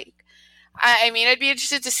see, like, I'd be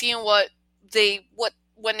interested to see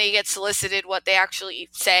when they get solicited, what they actually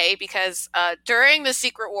say, because during the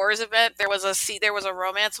Secret Wars event, there was a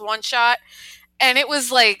romance one shot, and it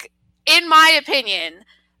was, like, in my opinion,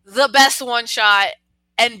 the best one shot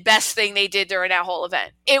and best thing they did during that whole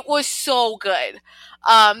event. It was so good.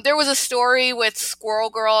 There was a story with Squirrel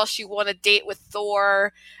Girl. She won a date with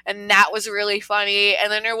Thor, and that was really funny.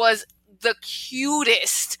 And then there was the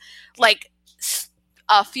cutest, like,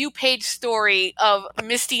 a few-page story of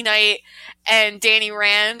Misty Knight and Danny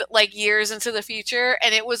Rand, like, years into the future,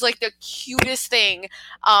 and it was, like, the cutest thing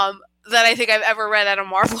that I think I've ever read at a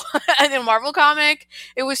Marvel comic.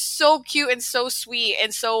 It was so cute and so sweet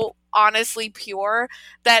and so honestly pure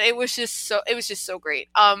that it was just so great.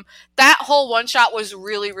 That whole one shot was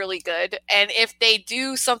really, really good. And if they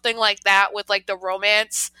do something like that with, like, the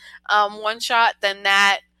romance one shot, then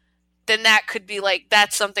that could be, like,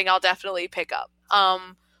 that's something I'll definitely pick up.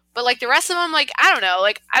 But, like, the rest of them, like, I don't know,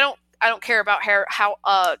 like, I don't care about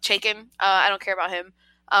Chaykin. I don't care about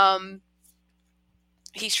him.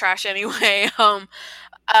 He's trash anyway. Crypt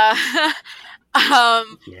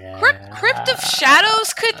of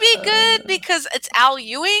Shadows could be good because it's Al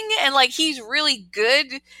Ewing and, like, he's really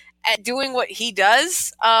good at doing what he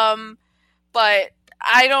does. But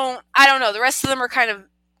I don't know. The rest of them are kind of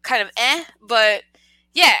but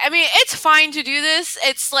yeah, I mean, it's fine to do this.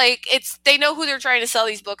 It's like, they know who they're trying to sell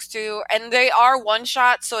these books to, and they are one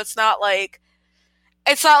shots, so it's not like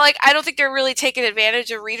I don't think they're really taking advantage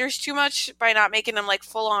of readers too much by not making them, like,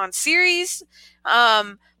 full on series.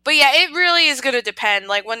 But yeah, it really is going to depend,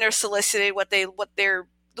 like, when they're solicited, what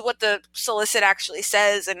the solicit actually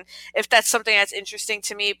says, and if that's something that's interesting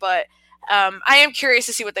to me. But I am curious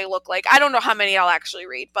to see what they look like. I don't know how many I'll actually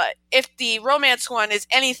read, but if the romance one is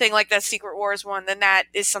anything like that Secret Wars one, then that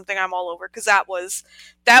is something I'm all over, because that was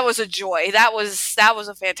a joy. That was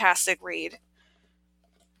a fantastic read.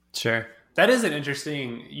 Sure. That is an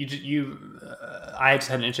interesting. I just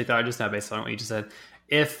had an interesting thought just now based on what you just said.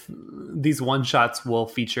 If these one shots will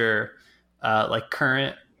feature like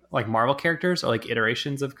current, like, Marvel characters, or like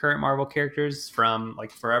iterations of current Marvel characters from, like,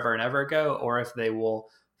 forever and ever ago, or if they will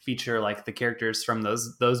feature, like, the characters from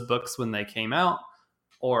those books when they came out,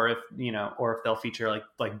 or if they'll feature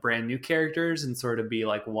like brand new characters and sort of be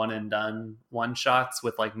like one and done one shots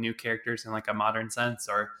with, like, new characters in, like, a modern sense,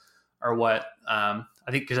 or what. I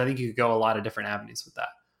think you could go a lot of different avenues with that.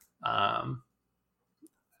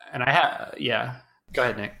 And go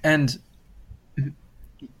ahead, Nick. And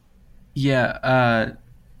yeah, I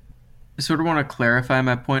sort of want to clarify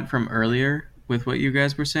my point from earlier with what you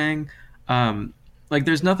guys were saying. Like,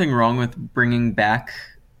 there's nothing wrong with bringing back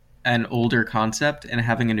an older concept and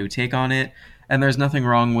having a new take on it, and there's nothing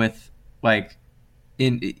wrong with, like,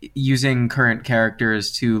 in using current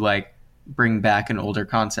characters to, like, bring back an older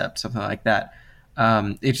concept, something like that.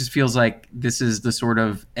 It just feels like this is the sort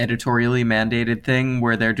of editorially mandated thing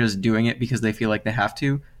where they're just doing it because they feel like they have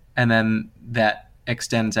to, and then that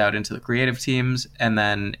extends out into the creative teams, and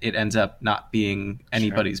then it ends up not being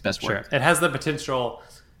anybody's best work. It has the potential,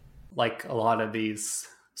 like a lot of these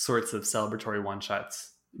sorts of celebratory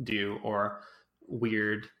one-shots do, or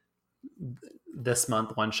weird this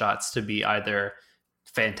month one-shots, to be either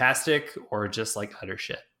fantastic or just, like, utter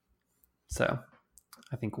shit. So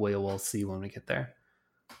I think we'll see when we get there.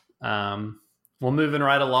 Well, moving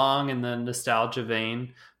right along in the nostalgia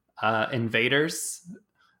vein, Invaders,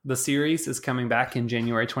 the series, is coming back in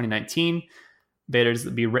January 2019. Invaders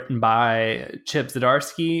will be written by Chip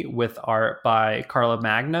Zdarsky with art by Carla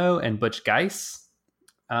Magno and Butch Guice.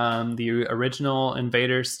 The original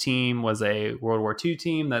Invaders team was a World War II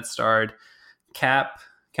team that starred Cap,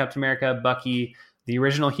 Captain America, Bucky, the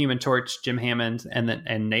original Human Torch, Jim Hammond, and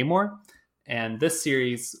Namor. And this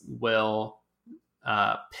series will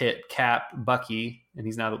pit Cap, Bucky, and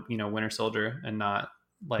he's not Winter Soldier and not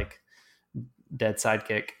like dead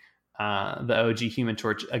sidekick, the OG Human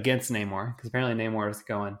Torch, against Namor, because apparently Namor is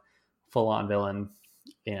going full on villain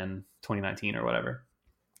in 2019 or whatever.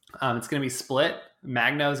 It's going to be split.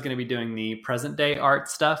 Magno is going to be doing the present day art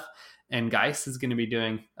stuff, and Geis is going to be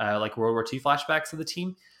doing like World War II flashbacks of the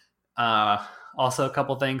team. Also, a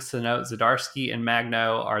couple things to note: Zdarsky and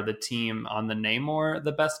Magno are the team on the Namor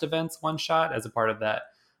The Best Events one shot as a part of that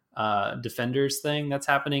Defenders thing that's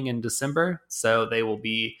happening in December. So they will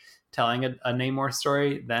be telling a Namor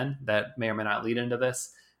story then that may or may not lead into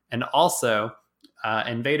this. And also,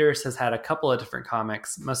 Invaders has had a couple of different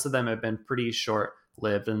comics. Most of them have been pretty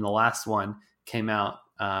short-lived, and the last one came out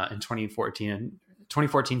in 2014.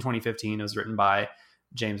 2015. It was written by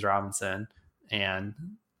James Robinson and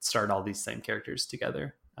started all these same characters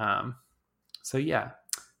together. So yeah.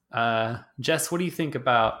 Jess, what do you think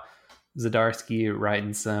about Zdarsky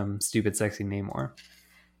writing some Stupid Sexy Namor?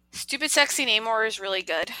 Stupid Sexy Namor is really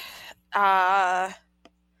good. I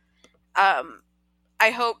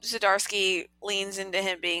hope Zdarsky leans into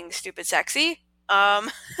him being stupid sexy. Yeah,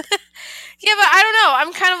 but I don't know.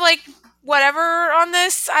 I'm kind of like whatever on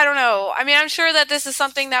this. I don't know. I mean, I'm sure that this is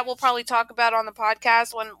something that we'll probably talk about on the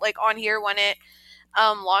podcast when it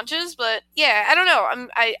launches. But yeah, I don't know.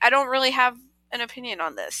 I don't really have an opinion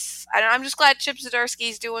on this. I'm just glad Chip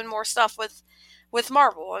Zdarsky's doing more stuff with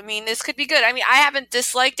Marvel. I mean, this could be good. I mean, I haven't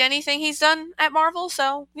disliked anything he's done at Marvel,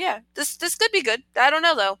 so yeah, this could be good. I don't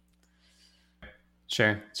know though.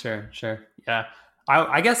 Sure. Yeah.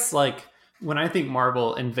 I guess like when I think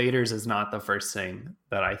Marvel, Invaders is not the first thing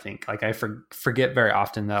that I think. Like I forget very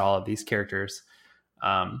often that all of these characters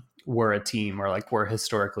were a team, or like were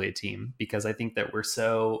historically a team, because I think that we're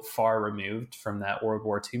so far removed from that World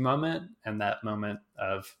War II moment and that moment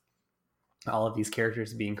of all of these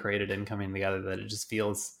characters being created and coming together that it just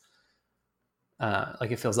feels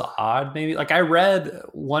like it feels odd. Maybe like I read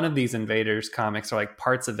one of these Invaders comics, or like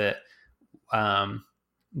parts of it,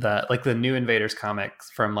 the new Invaders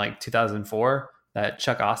comics from like 2004 that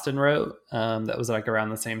Chuck Austin wrote, that was like around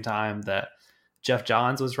the same time that Jeff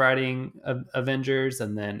Johns was writing Avengers,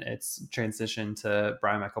 and then it's transitioned to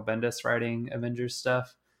Brian Michael Bendis writing Avengers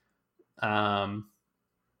stuff. That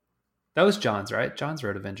was Johns, right? Johns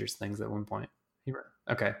wrote Avengers things at one point. He wrote,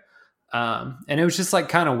 okay. And it was just like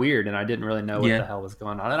kind of weird, and I didn't really know what the hell was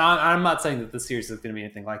going on. And I'm not saying that the series is going to be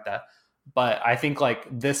anything like that, but I think like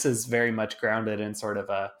this is very much grounded in sort of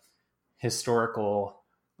a historical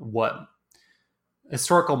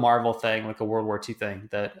Marvel thing, like a World War II thing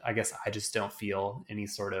that I guess I just don't feel any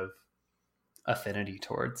sort of affinity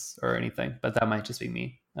towards or anything, but that might just be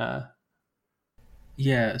me.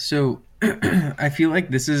 Yeah, so I feel like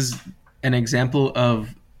this is an example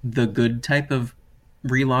of the good type of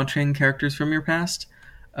relaunching characters from your past.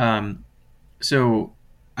 So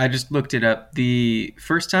I just looked it up. The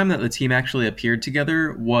first time that the team actually appeared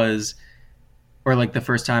together was, or like the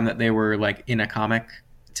first time that they were like in a comic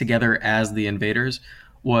together as the Invaders,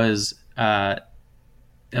 was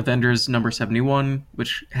Avengers number 71,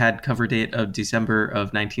 which had cover date of December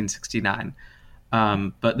of 1969.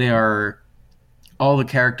 But they are all the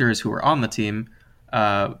characters who are on the team,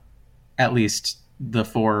 at least the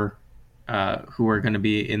four who are going to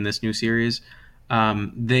be in this new series.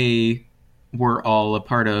 They were all a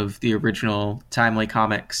part of the original Timely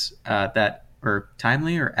comics that, or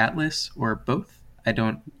Timely or Atlas or both. I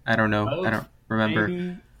don't know. Both, I don't remember.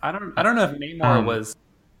 Maybe. I don't know if Namor was.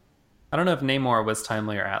 I don't know if Namor was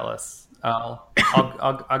Timely or Atlas. I'll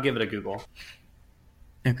give it a Google.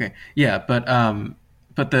 Okay, yeah, but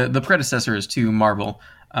the predecessors to Marvel,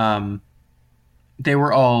 they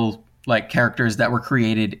were all like characters that were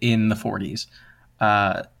created in the 40s,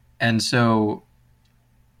 and so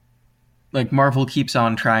like Marvel keeps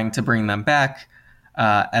on trying to bring them back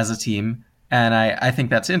as a team, and I think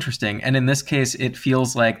that's interesting. And in this case, it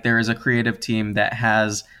feels like there is a creative team that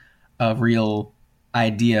has a real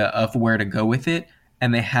idea of where to go with it,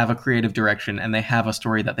 and they have a creative direction, and they have a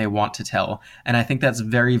story that they want to tell. And I think that's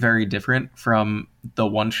very, very different from the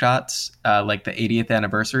one-shots, like the 80th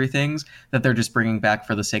anniversary things, that they're just bringing back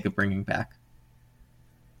for the sake of bringing back.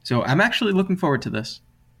 So I'm actually looking forward to this.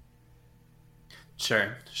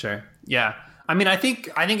 Sure. Yeah. I mean, I think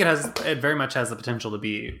it very much has the potential to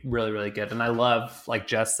be really, really good. And I love, like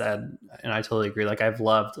Jess said, and I totally agree. Like I've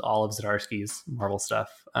loved all of Zdarsky's Marvel stuff.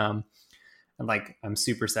 And like, I'm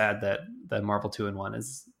super sad that the Marvel 2-in-1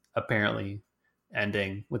 is apparently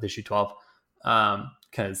ending with issue 12.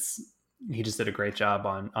 Cause he just did a great job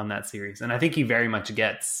on that series. And I think he very much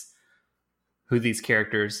gets who these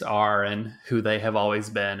characters are and who they have always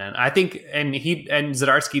been. And I think, and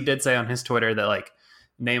Zdarsky did say on his Twitter that like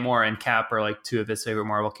Namor and Cap are like two of his favorite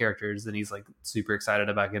Marvel characters, and he's like super excited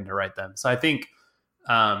about getting to write them. So I think,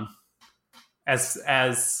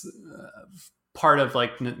 as part of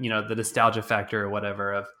like, you know, the nostalgia factor or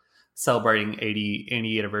whatever of celebrating 80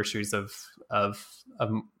 anniversaries of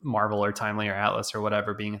Marvel or Timely or Atlas or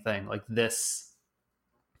whatever being a thing, like this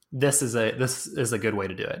is a good way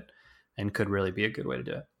to do it, and could really be a good way to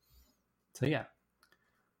do it. So yeah.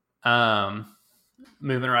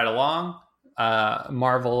 Moving right along,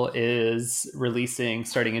 Marvel is releasing,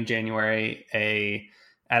 starting in January, a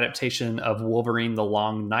adaptation of Wolverine: The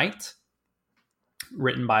Long Night,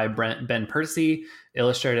 written by Ben Percy,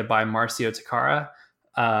 illustrated by Marcio Takara.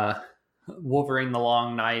 Wolverine: The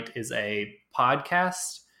Long Night is a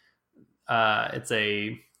podcast.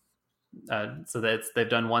 They've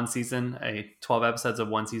done one season, 12 episodes of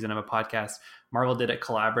one season of a podcast. Marvel did it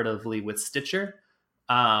collaboratively with Stitcher.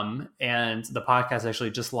 And the podcast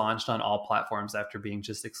actually just launched on all platforms after being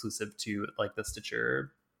just exclusive to like the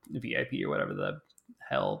Stitcher VIP or whatever the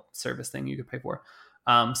hell service thing you could pay for.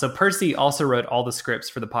 So Percy also wrote all the scripts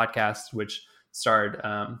for the podcast, which starred,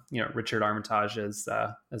 Richard Armitage as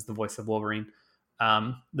the voice of Wolverine.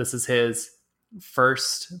 This is his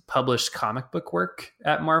first published comic book work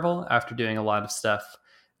at Marvel after doing a lot of stuff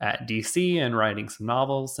at DC and writing some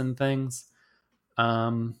novels and things.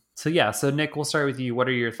 So Nick, we'll start with you. What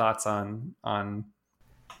are your thoughts on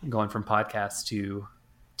going from podcast to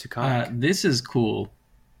comic? This is cool.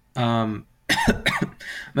 My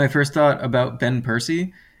first thought about Ben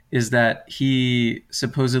Percy is that he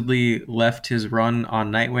supposedly left his run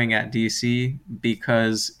on Nightwing at DC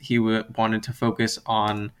because he wanted to focus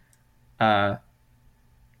on I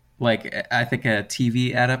think a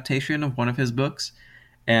TV adaptation of one of his books.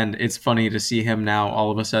 And it's funny to see him now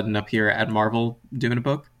all of a sudden up here at Marvel doing a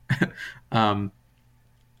book. But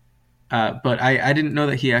I didn't know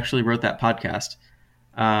that he actually wrote that podcast.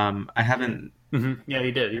 I haven't. Mm-hmm. Yeah,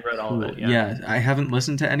 he did. He wrote all of it. Yeah, I haven't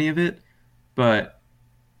listened to any of it, but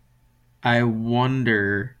I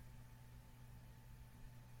wonder.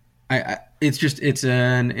 It's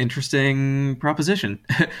an interesting proposition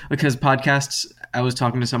because podcasts. I was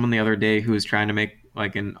talking to someone the other day who was trying to make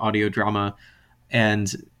like an audio drama,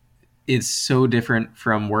 and it's so different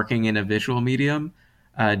from working in a visual medium,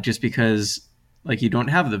 just because like you don't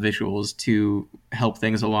have the visuals to help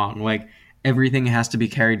things along. Like everything has to be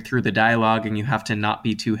carried through the dialogue, and you have to not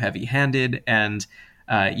be too heavy-handed, and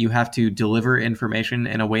you have to deliver information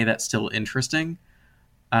in a way that's still interesting.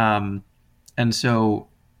 And so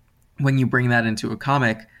when you bring that into a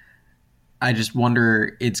comic, I just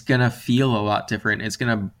wonder, it's going to feel a lot different. It's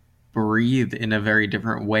going to breathe in a very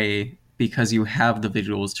different way because you have the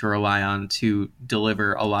visuals to rely on to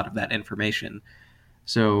deliver a lot of that information.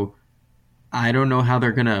 So I don't know how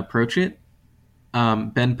they're going to approach it.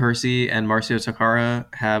 Ben Percy and Marcio Takara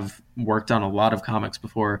have worked on a lot of comics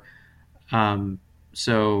before.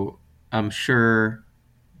 So I'm sure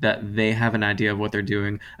that they have an idea of what they're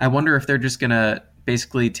doing. I wonder if they're just going to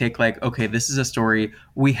basically take like, okay, this is a story.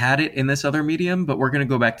 We had it in this other medium, but we're going to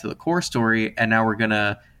go back to the core story, and now we're going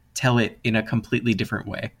to tell it in a completely different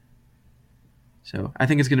way. So I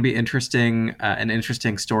think it's going to be interesting, an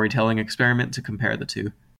interesting storytelling experiment to compare the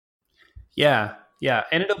two. Yeah.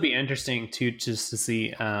 And it'll be interesting too, just to see,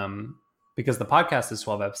 because the podcast is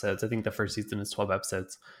 12 episodes. I think the first season is 12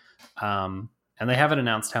 episodes. And they haven't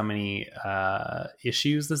announced how many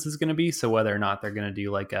issues this is going to be. So whether or not they're going to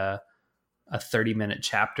do like a 30-minute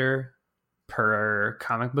chapter per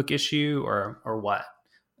comic book issue or what.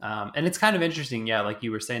 And it's kind of interesting. Yeah. Like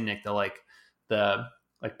you were saying, Nick, the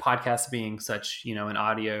podcasts being such, an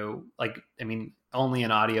audio, only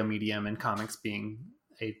an audio medium, and comics being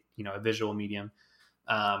a visual medium,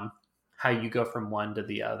 how you go from one to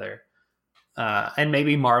the other. And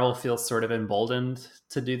maybe Marvel feels sort of emboldened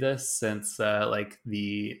to do this since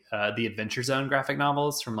the Adventure Zone graphic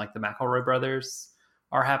novels from like the McElroy brothers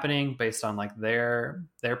are happening based on like their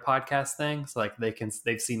podcast thing. So like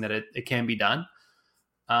they've seen that it can be done.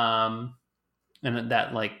 And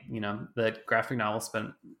that the graphic novel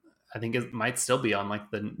spent, I think it might still be on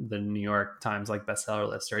like the New York Times like bestseller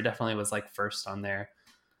list, or it definitely was like first on their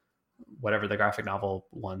whatever the graphic novel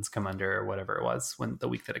ones come under, or whatever it was when the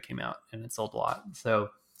week that it came out, and it sold a lot. So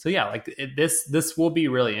yeah, like this will be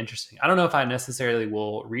really interesting. I don't know if I necessarily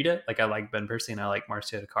will read it. Like I like Ben Percy and I like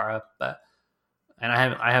Marcia Takara, and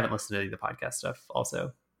I haven't listened to any of the podcast stuff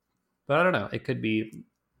also, but I don't know. It could be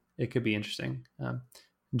interesting.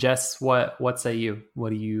 Jess, what say you? What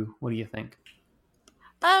do you think?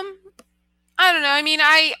 I don't know. I mean,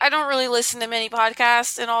 I don't really listen to many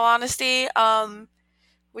podcasts, in all honesty,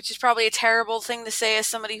 which is probably a terrible thing to say as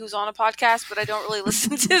somebody who's on a podcast, but I don't really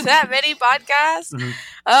listen to that many podcasts.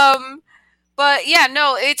 Mm-hmm. But yeah,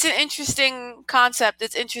 no, it's an interesting concept.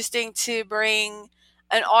 It's interesting to bring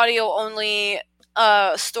an audio-only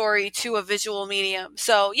story to a visual medium.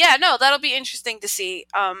 So yeah, no, that'll be interesting to see.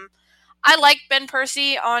 I like Ben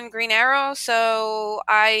Percy on Green Arrow, so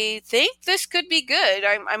I think this could be good.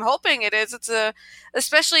 I'm hoping it is.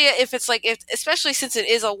 Especially especially since it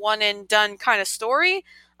is a one and done kind of story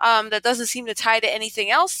that doesn't seem to tie to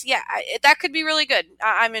anything else. Yeah, that could be really good.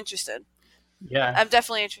 I'm interested. Yeah, I'm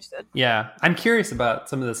definitely interested. Yeah, I'm curious about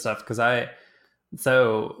some of this stuff because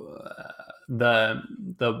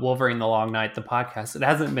the Wolverine: The Long Night, the podcast, it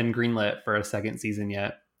hasn't been greenlit for a second season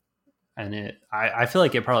yet. And I feel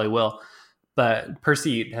like it probably will, but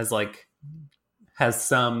Percy has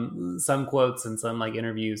some quotes and some like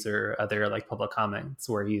interviews or other like public comments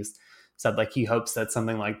where he's said like he hopes that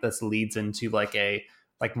something like this leads into like a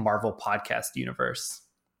like Marvel podcast universe,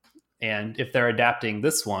 and if they're adapting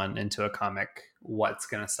this one into a comic, what's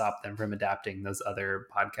going to stop them from adapting those other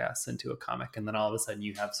podcasts into a comic? And then all of a sudden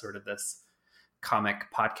you have sort of this comic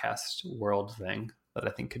podcast world thing that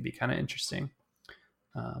I think could be kind of interesting.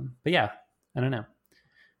 But yeah, I don't know.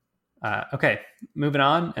 Okay, moving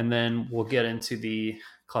on, and then we'll get into the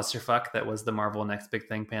clusterfuck that was the Marvel Next Big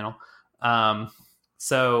Thing panel.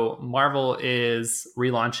 So Marvel is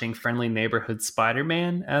relaunching Friendly Neighborhood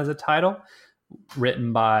Spider-Man as a title,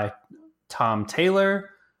 written by Tom Taylor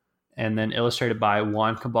and then illustrated by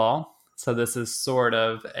Juan Cabal. So this is sort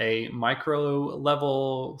of a micro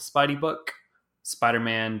level Spidey book.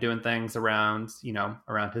 Spider-Man doing things around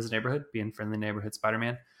his neighborhood, being Friendly Neighborhood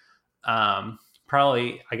Spider-Man.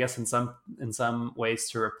 Probably, I guess, in some ways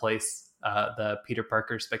to replace the Peter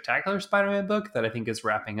Parker Spectacular Spider-Man book that I think is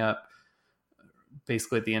wrapping up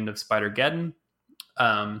basically at the end of Spider-Geddon.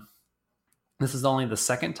 This is only the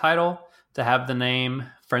second title to have the name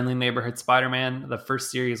Friendly Neighborhood Spider-Man. The first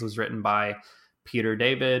series was written by Peter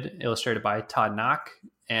David, illustrated by Todd Knock,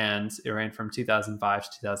 and it ran from 2005 to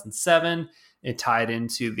 2007. It tied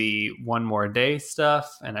into the One More Day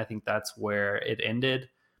stuff, and I think that's where it ended.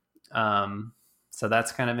 So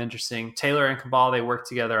that's kind of interesting. Taylor and Cabal, they worked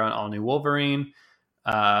together on All New Wolverine,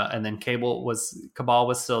 and then Cabal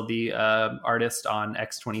was still the artist on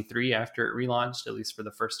X-23 after it relaunched, at least for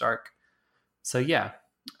the first arc. So yeah,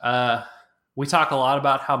 we talk a lot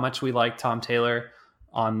about how much we like Tom Taylor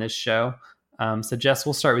on this show. So Jess,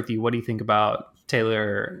 we'll start with you. What do you think about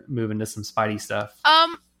Taylor moving to some Spidey stuff?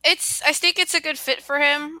 I think it's a good fit for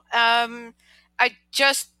him. I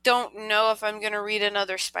just don't know if I'm going to read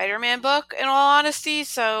another Spider-Man book, in all honesty.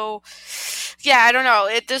 So, yeah, I don't know.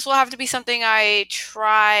 This will have to be something I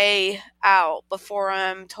try out before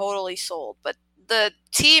I'm totally sold. But the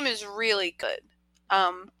team is really good.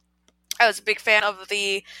 I was a big fan of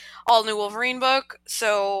the All New Wolverine book,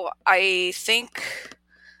 so I think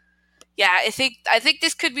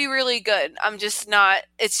this could be really good.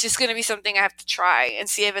 It's just going to be something I have to try and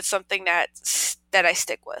see if it's something that I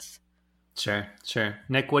stick with. Sure.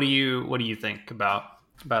 Nick, what do you think about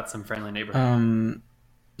some Friendly Neighborhood?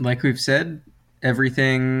 Like we've said,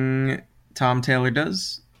 everything Tom Taylor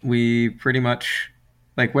does, we pretty much,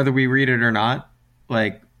 like, whether we read it or not,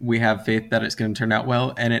 like, we have faith that it's going to turn out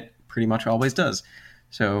well, and it pretty much always does.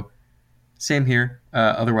 So, same here.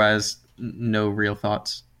 Otherwise, no real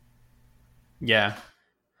thoughts. Yeah.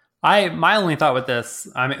 My only thought with this,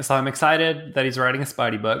 I'm excited that he's writing a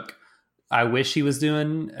Spidey book. I wish he was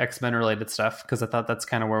doing X-Men related stuff because I thought that's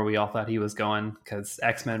kind of where we all thought he was going, because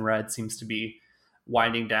X-Men Red seems to be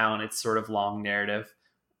winding down its sort of long narrative.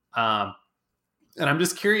 And I'm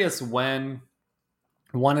just curious when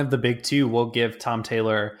one of the big two will give Tom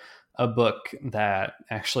Taylor a book that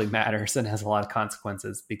actually matters and has a lot of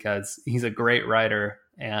consequences, because he's a great writer,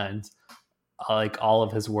 and like all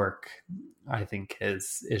of his work, I think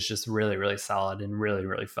is just really, really solid and really,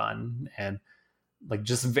 really fun, and like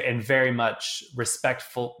just and very much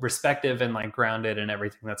respective and like grounded in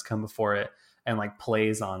everything that's come before it, and like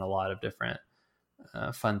plays on a lot of different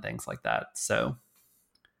fun things like that. So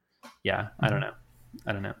yeah, I don't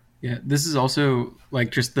know. Yeah, this is also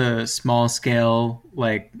like just the small scale,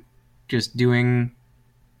 like just doing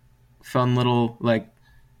fun little like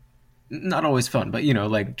not always fun, but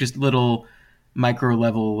like just little micro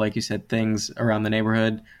level, like you said, things around the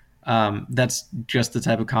neighborhood. That's just the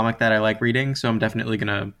type of comic that I like reading, so I'm definitely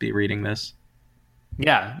gonna be reading this.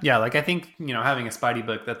 Yeah, like I think having a Spidey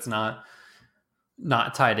book that's not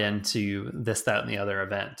tied into this, that, and the other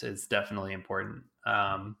event is definitely important.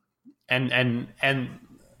 And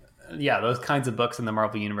yeah, those kinds of books in the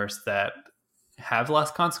Marvel universe that have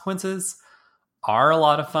less consequences are a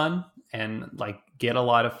lot of fun and like get a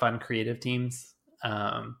lot of fun creative teams.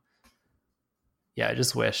 Yeah, I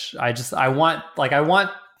just wish I want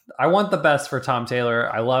the best for Tom Taylor.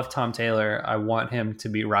 I love Tom Taylor. I want him to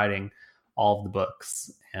be writing all of the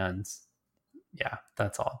books, and yeah,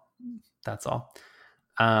 that's all.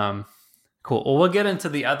 Cool. Well, we'll get into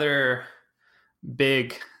the other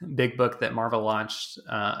big book that Marvel launched,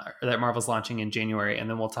 or that Marvel's launching in January, and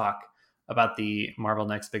then we'll talk about the Marvel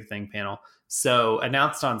Next Big Thing panel. So,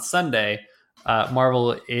 announced on Sunday,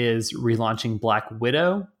 Marvel is relaunching Black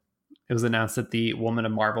Widow. It was announced at the Woman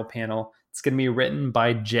of Marvel panel. It's going to be written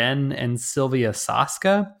by Jen and Sylvia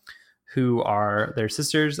Soska, who are their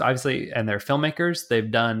sisters, obviously, and they're filmmakers.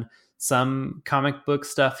 They've done some comic book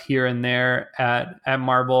stuff here and there at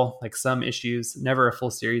Marvel, like some issues, never a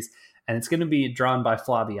full series. And it's going to be drawn by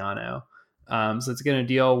Flaviano. So it's going to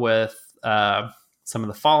deal with some of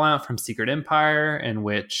the fallout from Secret Empire, in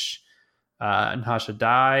which Natasha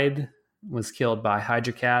died, was killed by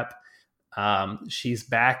Hydra Cap. She's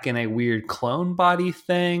back in a weird clone body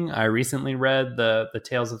thing. I recently read the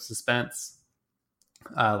Tales of Suspense,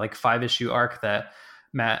 like 5-issue arc that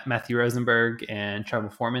Matthew Rosenberg and Trevor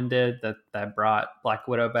Foreman did that brought Black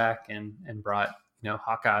Widow back and brought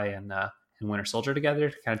Hawkeye and Winter Soldier together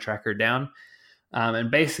to kind of track her down. And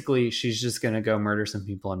basically she's just going to go murder some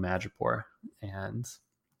people in Madripoor, and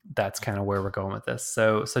that's kind of where we're going with this.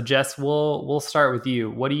 So Jess, we'll start with you.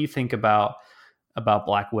 What do you think about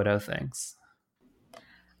Black Widow things?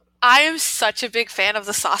 I am such a big fan of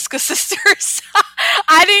the Soska sisters.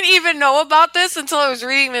 I didn't even know about this until I was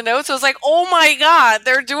reading the notes. I was like, oh my god,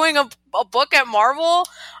 they're doing a book at Marvel?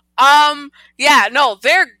 Yeah, no,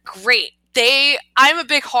 they're great. I'm a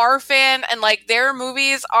big horror fan, and like their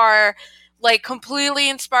movies are like completely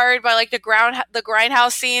inspired by like the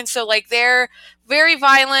grindhouse scene. So like they're very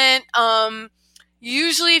violent,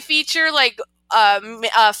 usually feature like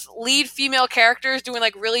lead female characters doing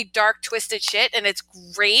like really dark, twisted shit, and it's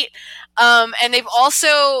great. And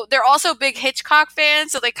they're also big Hitchcock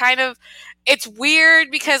fans, so they it's weird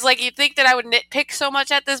because like you'd think that I would nitpick so much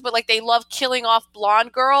at this, but like they love killing off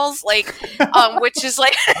blonde girls, like which is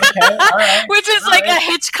like a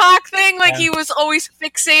Hitchcock thing. Like he was always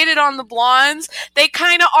fixated on the blondes. They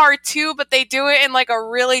kind of are too, but they do it in like a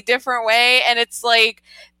really different way, and it's like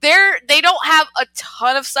they don't have a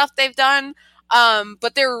ton of stuff they've done.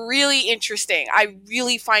 But they're really interesting. I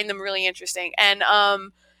really find them really interesting. And,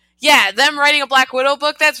 yeah, them writing a Black Widow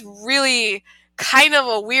book, that's really kind of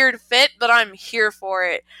a weird fit, but I'm here for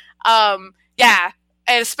it. Yeah,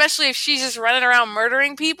 and especially if she's just running around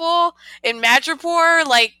murdering people in Madripoor,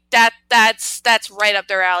 like that's right up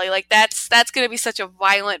their alley. Like that's going to be such a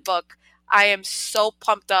violent book. I am so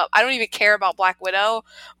pumped up. I don't even care about Black Widow,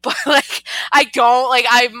 but like I don't like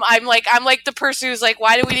I'm like the person who's like,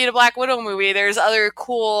 why do we need a Black Widow movie? There's other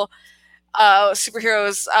cool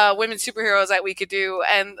superheroes, women superheroes that we could do,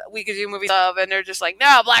 and we could do movies of, and they're just like,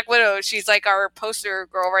 no, Black Widow, she's like our poster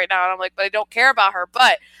girl right now. And I'm like, but I don't care about her.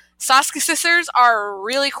 But Soska sisters are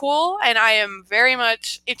really cool, and I am very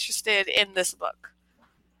much interested in this book.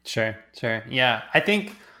 Sure. Yeah, I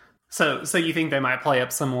think so you think they might play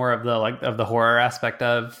up some more of the horror aspect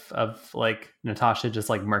of like Natasha just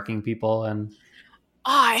like murking people? And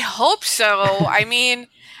I hope so. I mean,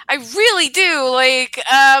 I really do. Like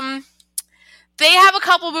they have a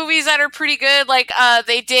couple movies that are pretty good. Like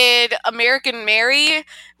they did American Mary,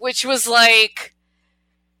 which was like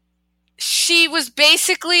she was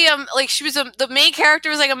basically the main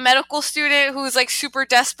character was like a medical student who was like super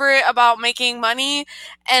desperate about making money,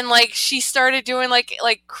 and like she started doing like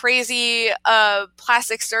crazy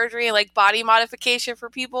plastic surgery and like body modification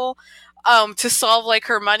for people to solve like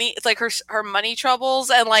her money, it's like her money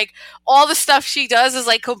troubles, and like all the stuff she does is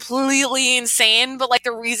like completely insane, but like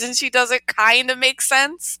the reason she does it kind of makes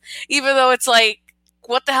sense, even though it's like,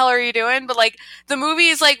 what the hell are you doing? But like the movie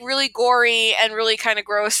is like really gory and really kind of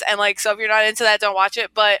gross, and like so if you're not into that, don't watch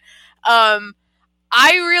it. But I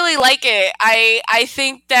really like it. I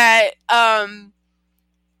think that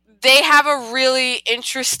they have a really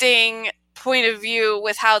interesting point of view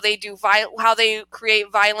with how they do how they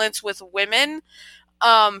create violence with women.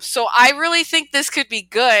 So I really think this could be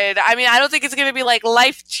good. I mean, I don't think it's going to be like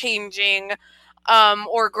life changing,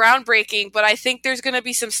 or groundbreaking, but I think there's going to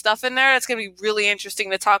be some stuff in there that's going to be really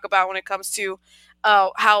interesting to talk about when it comes to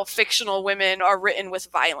how fictional women are written with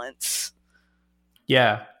violence.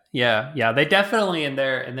 Yeah. They definitely in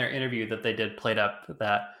their interview that they did played up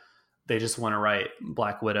that they just want to write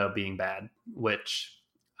Black Widow being bad, which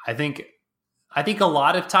I think a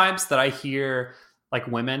lot of times that I hear like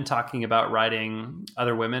women talking about writing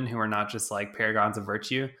other women who are not just like paragons of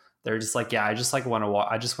virtue, they're just like, yeah, I just want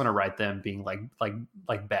to write them being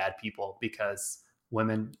like bad people, because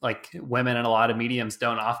women in a lot of mediums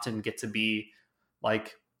don't often get to be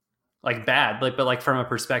like bad, but like from a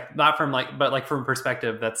perspective, not from like, but like from a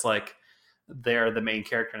perspective that's like they're the main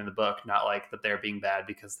character in the book, not like that they're being bad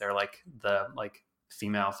because they're like the like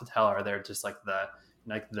female fatale, or they're just like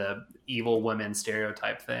the evil women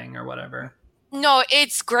stereotype thing or whatever. No,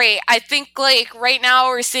 it's great. I think like right now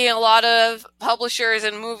we're seeing a lot of publishers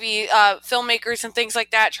and movie filmmakers and things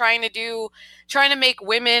like that trying to make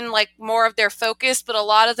women like more of their focus, but a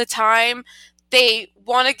lot of the time they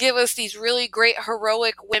want to give us these really great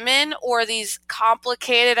heroic women, or these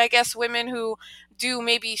complicated, I guess, women who do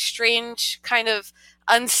maybe strange kind of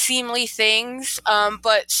unseemly things,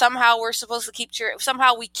 but somehow we're supposed to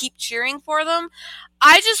somehow we keep cheering for them.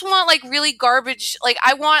 I just want like really garbage, like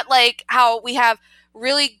I want like how we have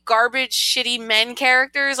really garbage shitty men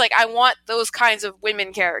characters, like I want those kinds of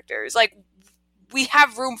women characters. Like we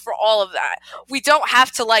have room for all of that. We don't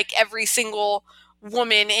have to like every single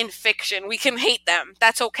woman in fiction. We can hate them.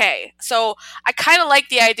 That's okay. So I kind of like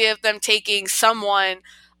the idea of them taking someone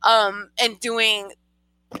and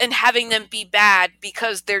having them be bad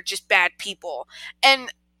because they're just bad people.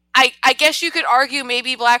 And I guess you could argue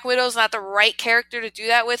maybe Black Widow's not the right character to do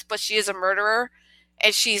that with, but she is a murderer,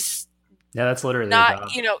 and she's that's literally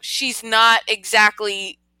not, she's not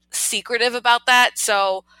exactly secretive about that.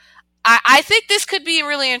 So I think this could be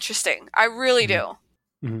really interesting. I really do.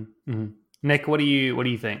 Mm-hmm. Mm-hmm. Nick, what do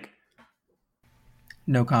you think?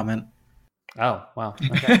 No comment. Oh, wow.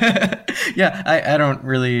 Okay. Yeah, I don't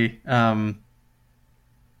really,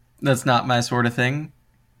 that's not my sort of thing,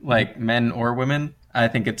 like men or women. I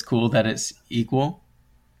think it's cool that it's equal,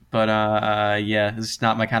 but yeah, it's just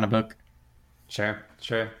not my kind of book. Sure.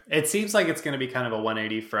 It seems like it's going to be kind of a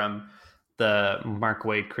 180 from the Mark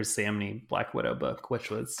Waid, Chris Samney Black Widow book, which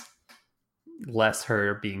was less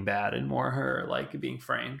her being bad and more her like being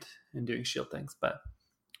framed and doing shield things. But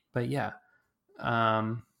yeah.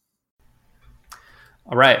 All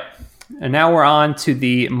right. And now we're on to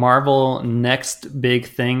the Marvel Next Big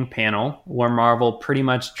Thing panel, where Marvel pretty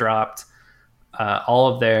much dropped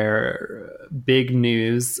all of their big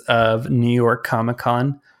news of New York Comic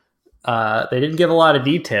Con. They didn't give a lot of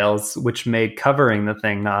details, which made covering the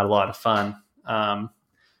thing not a lot of fun.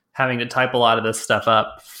 Having to type a lot of this stuff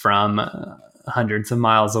up from hundreds of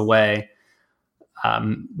miles away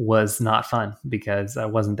was not fun, because I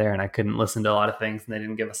wasn't there and I couldn't listen to a lot of things, and they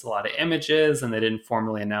didn't give us a lot of images, and they didn't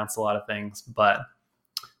formally announce a lot of things, but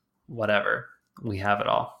whatever, we have it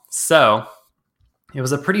all. So it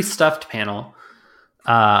was a pretty stuffed panel.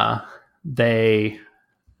 They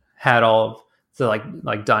had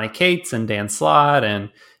like Donny Cates and Dan Slott and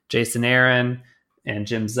Jason Aaron and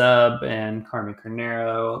Jim Zub and Carmen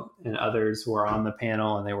Carnero and others were on the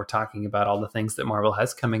panel, and they were talking about all the things that Marvel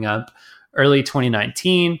has coming up early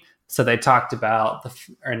 2019. So they talked about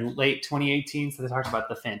in late 2018. So they talked about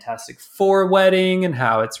the Fantastic Four wedding and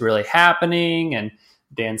how it's really happening. And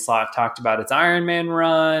Dan Slott talked about its Iron Man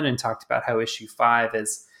run and talked about how issue 5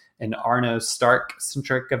 is an Arno Stark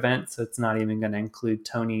centric event. So it's not even going to include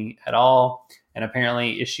Tony at all. And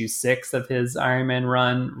apparently issue 6 of his Iron Man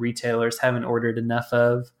run, retailers haven't ordered enough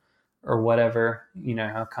of, or whatever. You know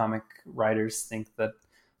how comic writers think that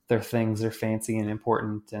their things are fancy and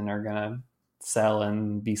important and are going to sell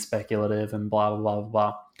and be speculative and blah, blah, blah,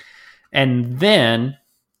 blah. And then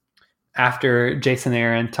after Jason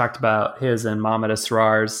Aaron talked about his and Mohamed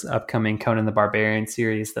Asrar's upcoming Conan the Barbarian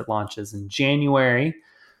series that launches in January,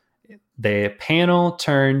 the panel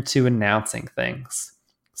turned to announcing things.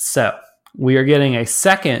 So we are getting a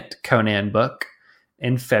second Conan book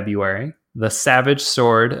in February, The Savage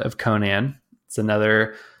Sword of Conan. It's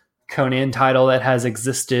another Conan title that has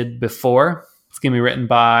existed before. It's going to be written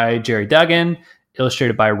by Jerry Duggan,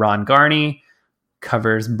 illustrated by Ron Garney,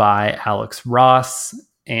 covers by Alex Ross,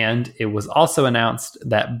 and it was also announced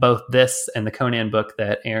that both this and the Conan book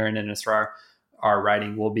that Aaron and Asrar are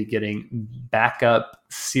writing will be getting backup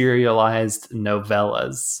serialized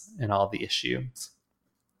novellas in all the issues.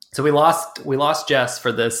 So we lost Jess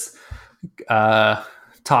for this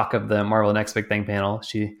talk of the Marvel Next Big Thing panel.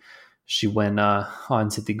 She went on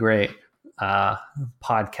to the great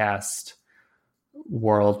podcast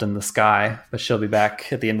world in the sky, but she'll be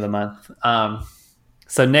back at the end of the month.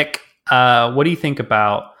 So Nick, what do you think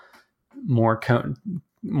about more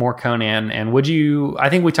Conan? And would you? I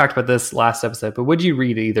think we talked about this last episode, but would you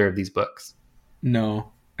read either of these books?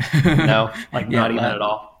 No. No, like not even at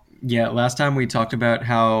all. Yeah, last time we talked about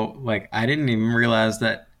how like I didn't even realize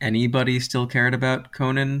that anybody still cared about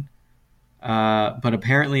Conan, but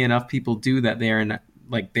apparently enough people do that they are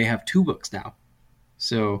they have 2 books now,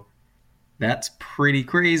 so that's pretty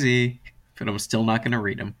crazy. But I'm still not going to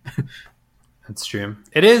read them. That's true.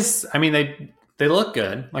 It is. I mean, they look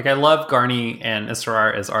good. Like I love Garney and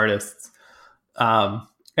Israr as artists, and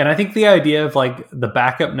I think the idea of like the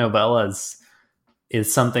backup novellas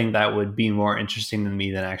is something that would be more interesting to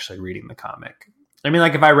me than actually reading the comic. I mean,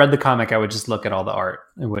 like if I read the comic, I would just look at all the art.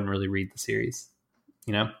 I wouldn't really read the series,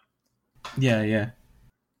 you know? Yeah.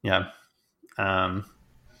 I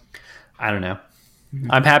don't know.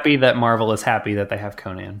 I'm happy that Marvel is happy that they have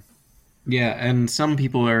Conan. Yeah, and some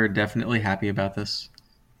people are definitely happy about this.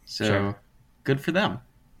 So Sure. Good for them.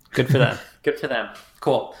 Good for them. Good for them.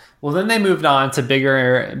 Cool. Well, then they moved on to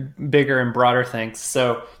bigger and broader things.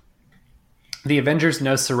 So the Avengers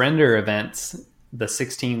No Surrender events, the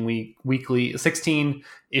 16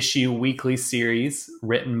 issue weekly series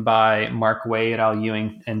written by Mark Waid, Al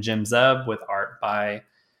Ewing, and Jim Zub, with art by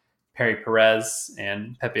Perry Perez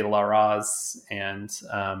and Pepe Larraz and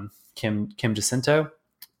Kim Jacinto,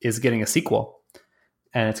 is getting a sequel.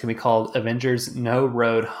 And it's going to be called Avengers No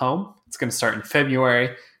Road Home. It's going to start in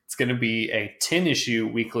February. It's going to be a 10-issue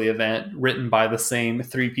weekly event written by the same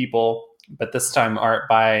 3 people, but this time art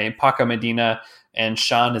by Paco Medina and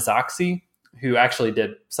Sean Izaakse, who actually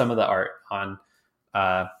did some of the art on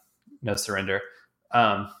No Surrender,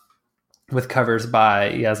 with covers by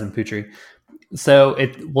Yasmin Putri. So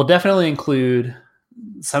it will definitely include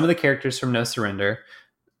some of the characters from No Surrender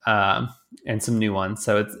and some new ones.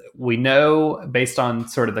 So we know based on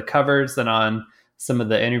sort of the covers and on some of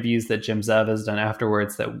the interviews that Jim Zub has done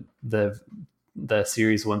afterwards that the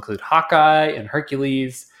series will include Hawkeye and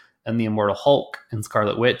Hercules and the Immortal Hulk and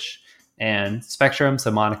Scarlet Witch and Spectrum,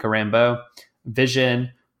 so Monica Rambeau,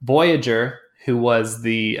 Vision, Voyager, who was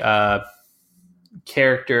the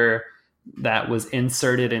character that was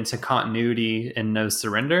inserted into continuity in No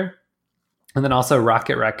Surrender, and then also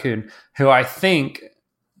Rocket Raccoon, who I think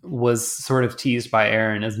was sort of teased by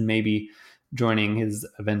Aaron as maybe joining his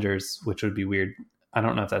Avengers, which would be weird. I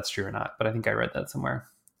don't know if that's true or not, but I think I read that somewhere.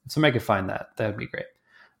 If somebody could find that, that would be great.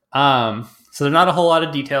 So there's not a whole lot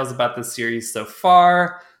of details about this series so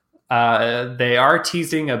far. They are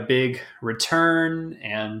teasing a big return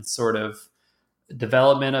and sort of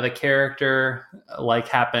development of a character like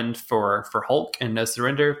happened for Hulk in No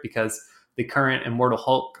Surrender, because the current Immortal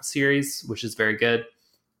Hulk series, which is very good,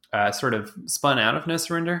 sort of spun out of No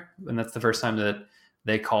Surrender. And that's the first time that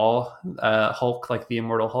they call Hulk like the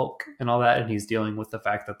Immortal Hulk and all that. And he's dealing with the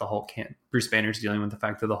fact that the Hulk can't, Bruce Banner's dealing with the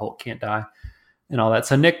fact that the Hulk can't die and all that.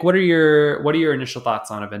 So Nick, what are your initial thoughts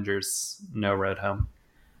on Avengers No Road Home?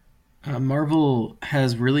 Marvel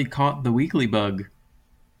has really caught the weekly bug.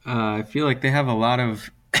 I feel like they have a lot of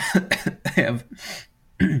they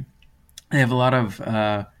have a lot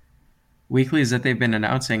of weeklies that they've been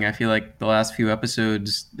announcing. I feel like the last few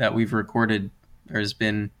episodes that we've recorded, there's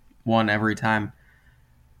been one every time.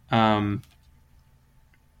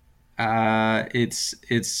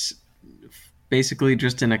 It's basically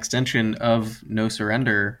just an extension of No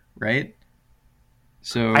Surrender, right?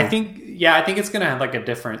 So I think it's gonna have like a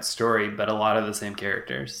different story, but a lot of the same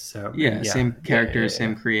characters. So same characters,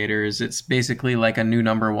 same creators. It's basically like a new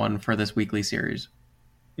number 1 for this weekly series.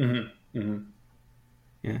 Mm-hmm. Mm-hmm.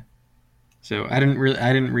 Yeah. So I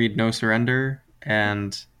didn't read No Surrender,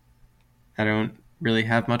 and I don't really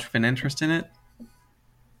have much of an interest in it.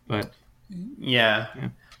 But yeah.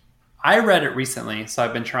 I read it recently, so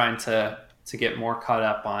I've been trying to get more caught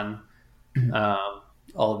up on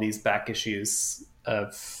all of these back issues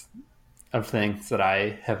of things that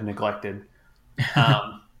I have neglected.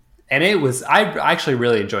 And I actually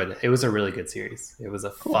really enjoyed it. It was a really good series. It was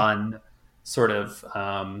a fun sort of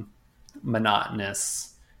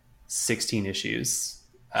monotonous 16 issues.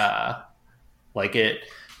 Like it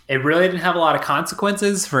really didn't have a lot of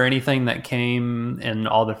consequences for anything that came in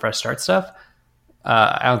all the Fresh Start stuff,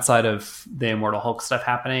 outside of the Immortal Hulk stuff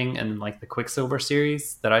happening and like the Quicksilver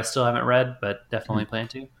series that I still haven't read, but definitely plan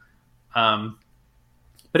to.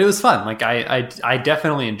 But it was fun. Like I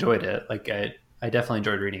definitely enjoyed it. Like I definitely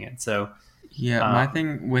enjoyed reading it. So yeah, my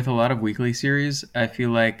thing with a lot of weekly series, I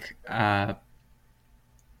feel like they're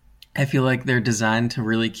designed to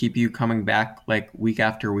really keep you coming back like week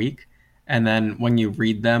after week. And then when you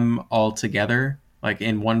read them all together, like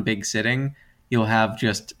in one big sitting, you'll have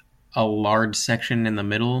just a large section in the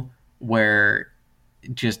middle where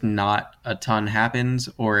just not a ton happens,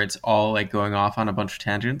 or it's all like going off on a bunch of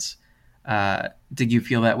tangents. Did you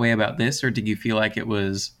feel that way about this, or did you feel like it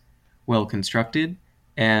was well constructed?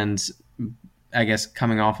 And I guess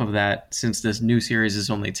coming off of that, since this new series is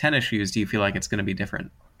only 10 issues, do you feel like it's going to be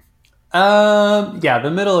different? Yeah,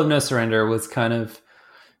 the middle of No Surrender was kind of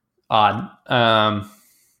odd.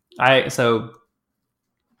 So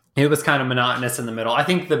it was kind of monotonous in the middle. I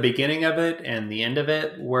think the beginning of it and the end of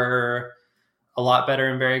it were a lot better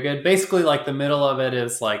and very good. Basically, like the middle of it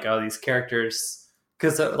is like, oh, these characters,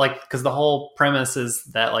 because the whole premise is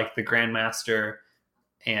that like the Grandmaster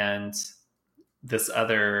and this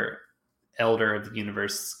other Elder of the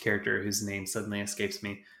Universe character whose name suddenly escapes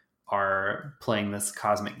me are playing this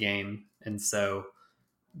cosmic game, and so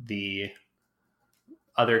the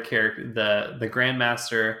other character, the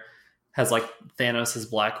Grandmaster, has like Thanos'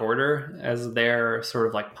 Black Order as their sort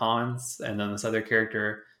of like pawns, and then this other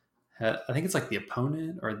character, I think it's like the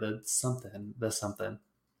opponent or the something,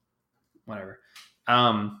 whatever,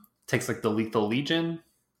 takes like the Lethal Legion,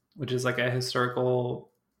 which is like a historical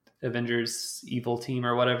Avengers evil team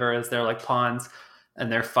or whatever, as their like pawns,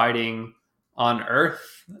 and they're fighting on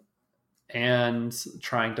Earth and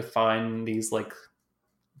trying to find these like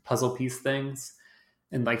puzzle piece things.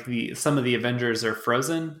 And like some of the Avengers are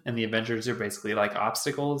frozen, and the Avengers are basically like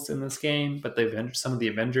obstacles in this game. But some of the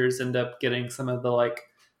Avengers end up getting some of the like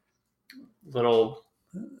little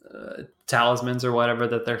talismans or whatever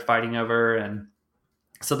that they're fighting over. And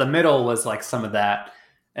so the middle was like some of that,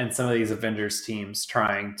 and some of these Avengers teams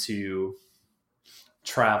trying to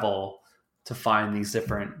travel to find these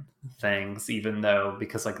different things, even though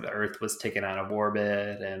because like the Earth was taken out of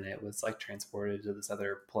orbit and it was like transported to this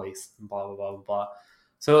other place and blah blah blah blah blah.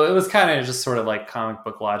 So it was kind of just sort of like comic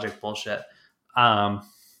book logic bullshit. But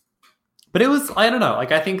it was, I don't know,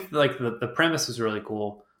 like I think like the premise was really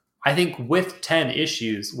cool. I think with 10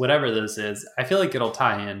 issues, whatever this is, I feel like it'll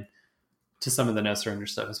tie in to some of the No Surrender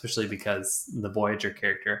stuff, especially because the Voyager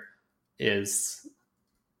character is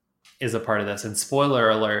a part of this. And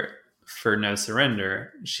spoiler alert for No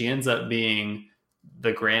Surrender, she ends up being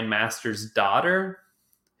the Grandmaster's daughter,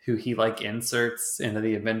 who he like inserts into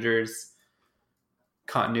the Avengers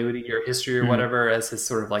continuity or history or whatever as his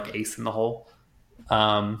sort of like ace in the hole.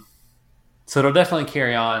 So it'll definitely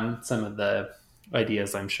carry on some of the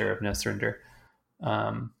ideas, I'm sure, of No Surrender.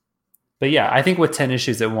 But yeah, I think with 10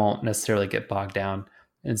 issues, it won't necessarily get bogged down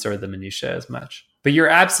in sort of the minutia as much. But you're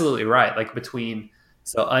absolutely right. Like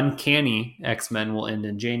so Uncanny X-Men will end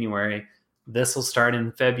in January. This will start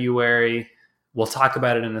in February. We'll talk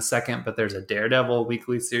about it in a second, but there's a Daredevil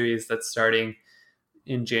weekly series that's starting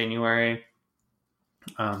in January.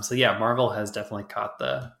 So yeah, Marvel has definitely caught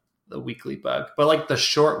the weekly bug, but like the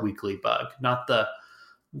short weekly bug, not the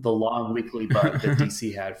long weekly bug that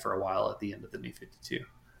DC had for a while at the end of the New 52.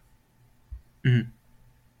 Mm-hmm.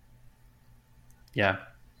 Yeah.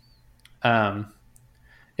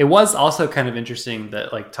 It was also kind of interesting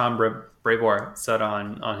that like Tom Brevoort said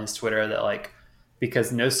on his Twitter that like,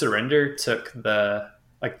 because No Surrender took the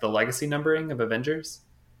legacy numbering of Avengers.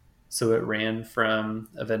 So it ran from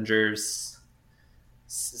Avengers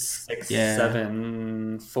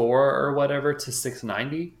 674 or whatever to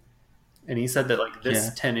 690. And he said that like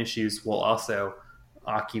this 10 issues will also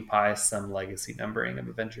occupy some legacy numbering of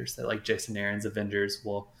Avengers, that like Jason Aaron's Avengers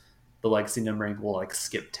the legacy numbering will like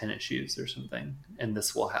skip 10 issues or something, and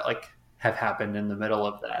this will have happened in the middle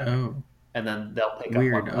of that. And then they'll pick up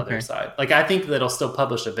on the other side. Like I think that it'll still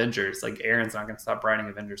publish Avengers, like Aaron's not going to stop writing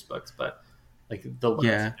Avengers books, but like the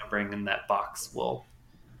legacy numbering in that box will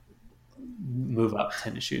move up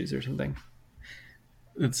 10 issues or something.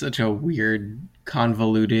 It's such a weird,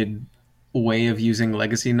 convoluted way of using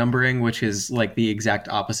legacy numbering, which is like the exact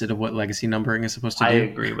opposite of what legacy numbering is supposed to do. I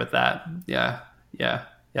agree with that. Yeah.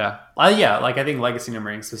 Like I think legacy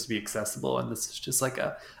numbering is supposed to be accessible, and this is just like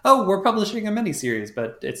we're publishing a miniseries,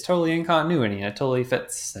 but it's totally in continuity and it totally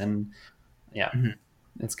fits. And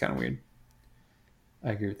it's kind of weird.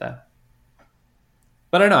 I agree with that.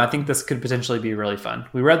 But I don't know. I think this could potentially be really fun.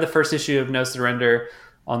 We read the first issue of No Surrender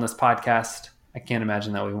on this podcast. I can't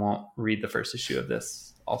imagine that we won't read the first issue of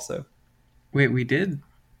this also. Wait, we did?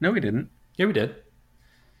 No, we didn't. Yeah, we did.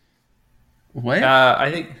 What?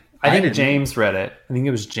 I think James read it. I think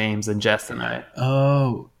it was James and Jess and I.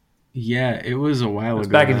 Oh, yeah. It was a while ago.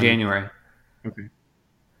 Back in January. Okay.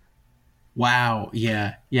 Wow.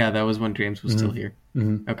 Yeah. Yeah, that was when James was still here.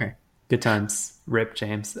 Mm-hmm. Okay. Good times. Rip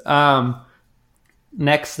James.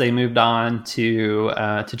 Next, they moved on to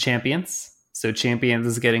Champions. So Champions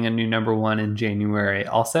is getting a new number 1 in January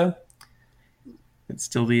also. It's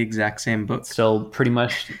still the exact same book. Still pretty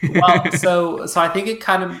much. Well, so I think it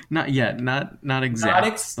kind of Not yet. Not exact. not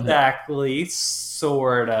exactly,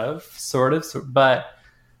 sort of, but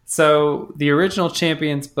so the original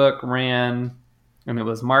Champions book ran, and it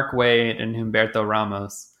was Mark Waid and Humberto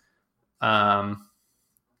Ramos.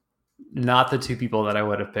 Not the two people that I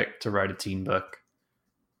would have picked to write a teen book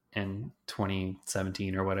in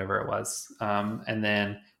 2017 or whatever it was. And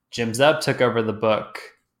then Jim Zub took over the book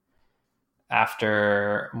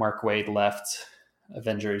after Mark Waid left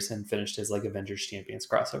Avengers and finished his like Avengers Champions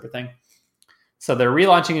crossover thing. So they're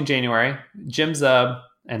relaunching in January. Jim Zub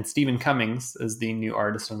and Stephen Cummings is the new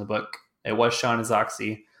artist on the book. It was Sean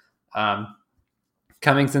Azoxy.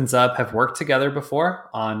 Cummings and Zub have worked together before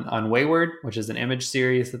on Wayward, which is an Image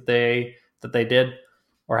series that they did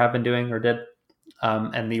or have been doing or did.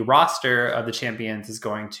 And the roster of the Champions is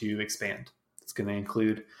going to expand. It's going to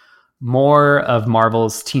include more of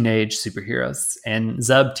Marvel's teenage superheroes. And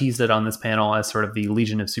Zub teased it on this panel as sort of the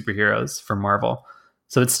Legion of Superheroes for Marvel.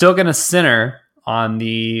 So it's still going to center on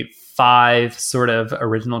the 5 sort of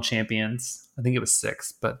original Champions. I think it was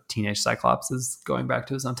 6, but Teenage Cyclops is going back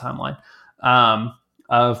to his own timeline.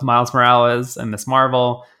 Of Miles Morales and Ms.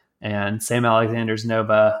 Marvel and Sam Alexander's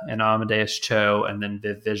Nova and Amadeus Cho and then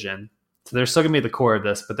Viv Vision. So they're still going to be the core of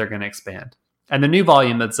this, but they're going to expand. And the new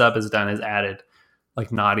volume that Zub has done has added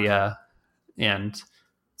like Nadia and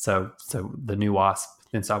so the new Wasp,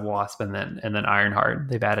 Inside Wasp, and then Ironheart.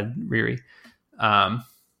 They've added Riri. So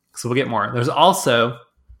we'll get more. There's also,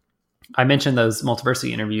 I mentioned those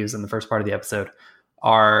Multiversity interviews in the first part of the episode.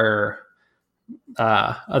 Our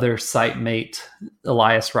other site mate,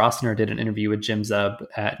 Elias Rossner, did an interview with Jim Zub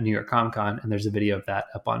at New York Comic Con, and there's a video of that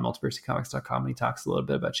up on multiversitycomics.com, and he talks a little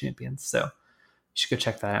bit about Champions. So you should go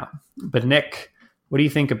check that out. But Nick, what do you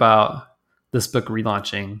think about this book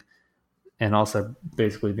relaunching and also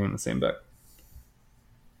basically being the same book?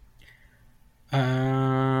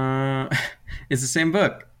 It's the same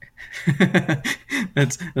book.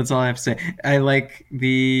 That's all I have to say. I like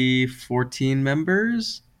the 14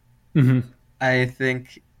 members. Mm-hmm. I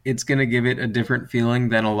think it's going to give it a different feeling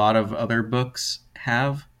than a lot of other books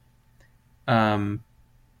have. But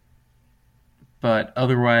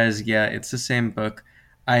otherwise, yeah, it's the same book.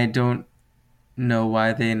 I don't know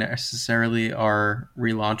why they necessarily are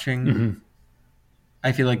relaunching. Mm-hmm.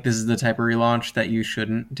 I feel like this is the type of relaunch that you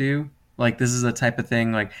shouldn't do. Like, this is the type of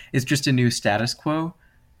thing, like, it's just a new status quo.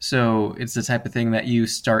 So it's the type of thing that you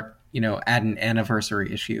start, at an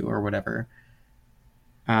anniversary issue or whatever.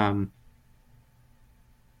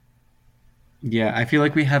 Yeah, I feel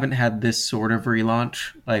like we haven't had this sort of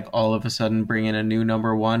relaunch, like all of a sudden bring in a new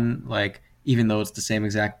number one, like even though it's the same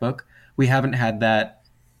exact book. We haven't had that.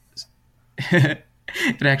 It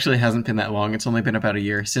actually hasn't been that long. It's only been about a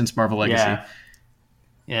year since Marvel Legacy.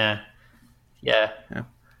 Yeah.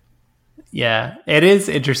 It is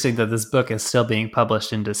interesting that this book is still being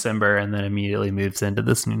published in December and then immediately moves into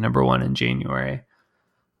this new number one in January.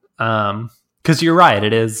 Because you're right,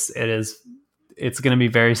 it's going to be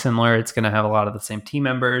very similar. It's going to have a lot of the same team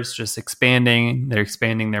members, just expanding. They're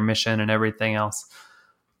expanding their mission and everything else.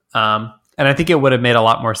 And I think it would have made a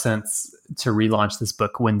lot more sense to relaunch this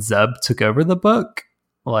book when Zub took over the book,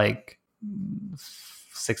 like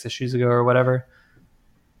 6 issues ago or whatever.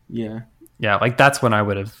 Yeah, like that's when I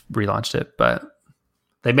would have relaunched it. But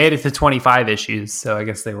they made it to 25 issues, so I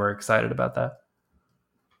guess they were excited about that.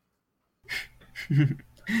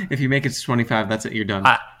 If you make it to 25, that's it. You're done.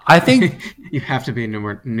 I think you have to be a new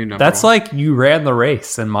number. That's one. Like you ran the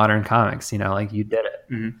race in modern comics. Like you did it.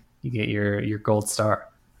 Mm-hmm. You get your gold star.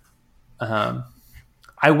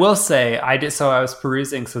 I will say I did. So I was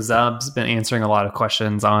perusing. So Zub's been answering a lot of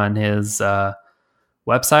questions on his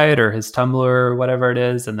website or his Tumblr or whatever it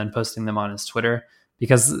is, and then posting them on his Twitter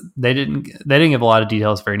because they didn't give a lot of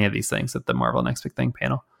details for any of these things at the Marvel Next Big Thing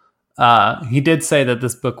panel. He did say that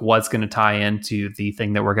this book was going to tie into the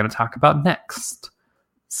thing that we're going to talk about next.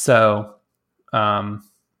 So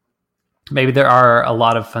maybe there are a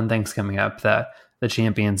lot of fun things coming up that the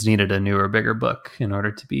Champions needed a newer, bigger book in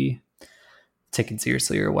order to be taken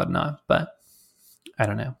seriously or whatnot. But I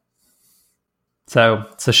don't know. So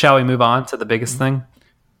shall we move on to the biggest thing?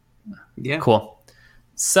 Yeah. Cool.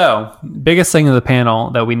 So biggest thing of the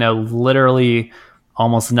panel that we know literally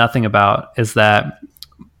almost nothing about is that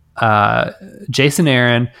Jason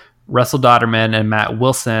Aaron, Russell Dodderman, and Matt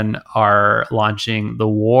Wilson are launching The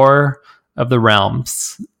War of the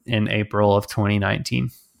Realms in April of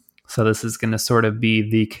 2019. So this is going to sort of be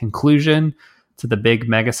the conclusion to the big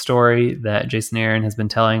mega story that Jason Aaron has been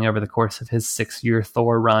telling over the course of his 6-year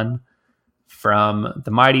Thor run, from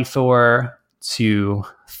the Mighty Thor to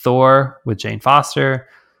Thor with Jane Foster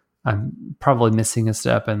I'm probably missing a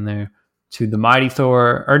step in there. To the mighty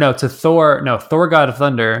Thor, or no, to Thor, no, Thor God of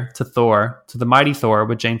Thunder, to Thor, to the mighty Thor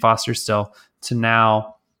with Jane Foster still, to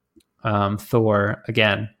now Thor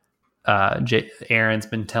again. Aaron's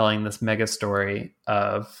been telling this mega story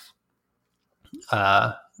of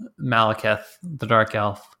Malekith, the Dark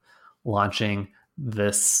Elf, launching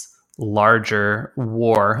this larger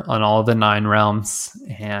war on all of the 9 realms,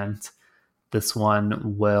 and this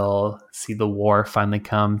one will see the war finally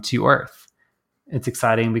come to Earth. It's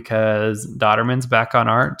exciting because Dodderman's back on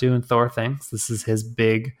art doing Thor things. This is his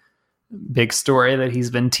big story that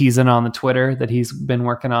he's been teasing on the Twitter that he's been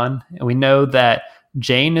working on. And we know that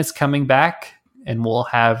Jane is coming back and will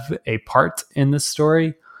have a part in this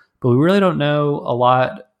story, but we really don't know a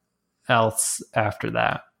lot else after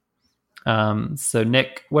that. So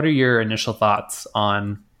Nick, what are your initial thoughts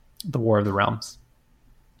on the War of the Realms?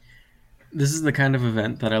 This is the kind of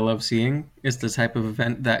event that I love seeing. It's the type of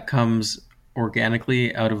event that comes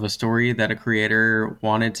organically out of a story that a creator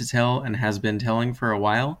wanted to tell and has been telling for a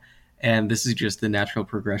while, and this is just the natural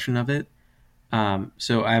progression of it.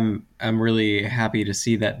 So I'm really happy to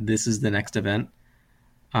see that this is the next event.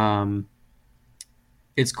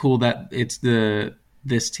 It's cool that it's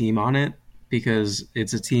this team on it, because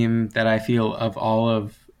it's a team that I feel, of all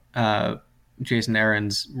of Jason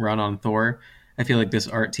Aaron's run on Thor, I feel like this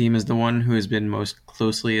art team is the one who has been most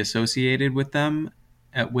closely associated with them,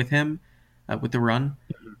 with him. With the run,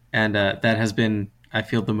 and that has been, I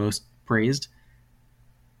feel, the most praised.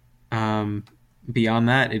 Beyond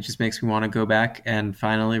that, it just makes me want to go back and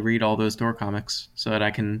finally read all those Thor comics so that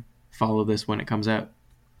I can follow this when it comes out.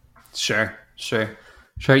 Sure.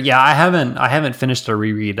 Yeah, I haven't finished a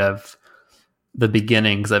reread of the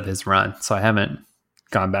beginnings of his run, so I haven't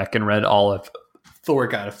gone back and read all of Thor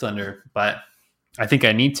God of Thunder, but I think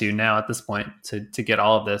I need to now at this point to get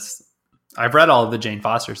all of this. I've read all of the Jane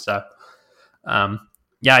Foster stuff.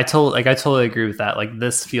 Yeah, I totally agree with that. Like,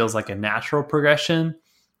 this feels like a natural progression.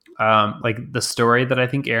 Like the story that I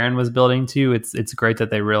think Aaron was building to, it's great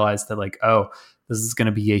that they realized that, like, oh, this is going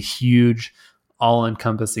to be a huge,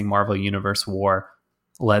 all-encompassing Marvel Universe war.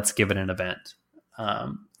 Let's give it an event.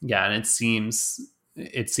 Yeah, and it seems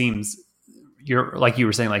you're, like you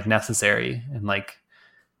were saying, like, necessary and like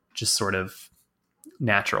just sort of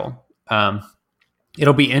natural.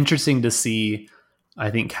 It'll be interesting to see, I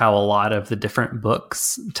think, how a lot of the different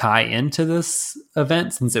books tie into this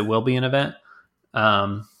event, since it will be an event.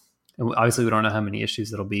 And obviously we don't know how many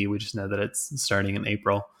issues it'll be. We just know that it's starting in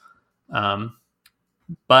April.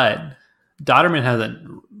 But Dodderman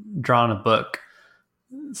hasn't drawn a book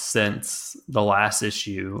since the last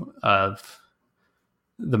issue of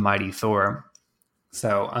The Mighty Thor.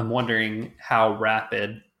 So I'm wondering how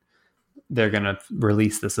rapid they're going to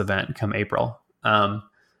release this event come April.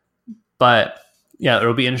 But yeah,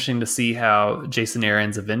 it'll be interesting to see how Jason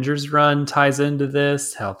Aaron's Avengers run ties into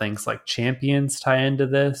this, how things like Champions tie into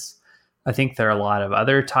this. I think there are a lot of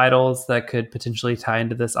other titles that could potentially tie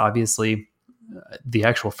into this. Obviously, the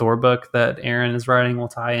actual Thor book that Aaron is writing will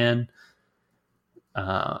tie in.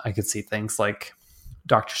 I could see things like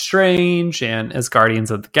Doctor Strange and As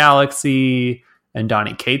Guardians of the Galaxy, and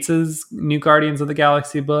Donny Cates's new Guardians of the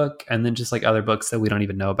Galaxy book, and then just like other books that we don't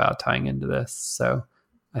even know about tying into this. So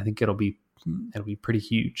I think it'll be pretty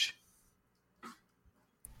huge.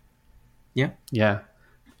 Yeah.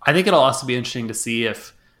 I think it'll also be interesting to see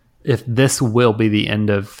if this will be the end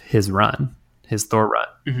of his run, his Thor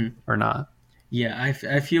run, or not. Yeah,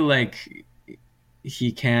 I feel like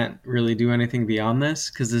he can't really do anything beyond this,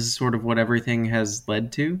 because this is sort of what everything has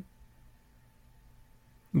led to.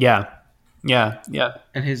 Yeah.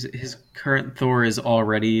 And his current Thor is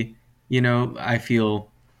already, I feel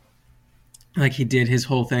like he did his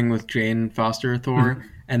whole thing with Jane Foster Thor,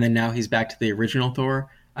 and then now he's back to the original Thor.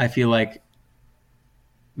 I feel like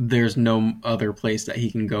there's no other place that he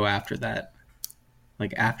can go after that,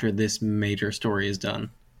 like after this major story is done.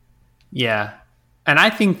 Yeah. And I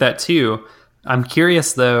think that too. I'm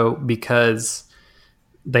curious though, because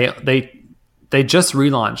they just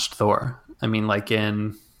relaunched Thor. I mean, like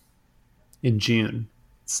in June.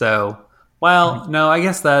 So, well, no, I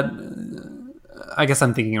guess I'm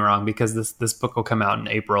thinking wrong, because this book will come out in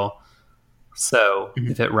April. So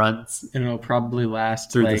if it runs, and it'll probably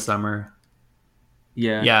last through the summer.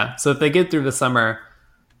 Yeah. So if they get through the summer,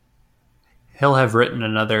 he'll have written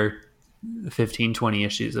another 15, 20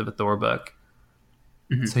 issues of a Thor book.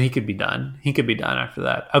 So he could be done. He could be done after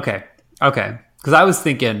that. Okay. Because I was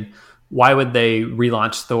thinking, why would they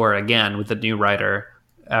relaunch Thor again with a new writer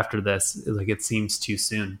after this? Like, it seems too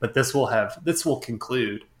soon. But this will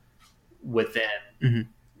conclude within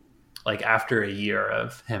like after a year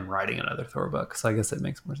of him writing another Thor book. So I guess it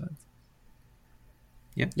makes more sense.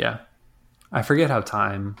 Yeah. I forget how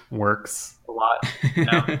time works a lot.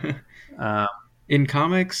 In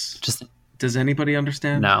comics, Just does anybody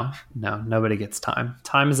understand? no, nobody gets time.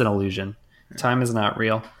 Time is an illusion. Time is not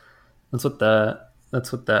real. That's what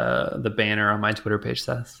the banner on my Twitter page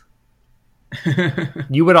says.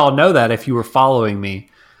 You would all know that if you were following me,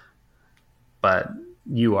 but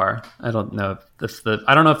you are. I don't know if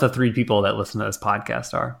the 3 people that listen to this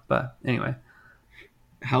podcast are, but anyway.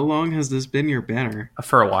 How long has this been your banner?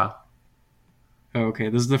 For a while. Oh, okay,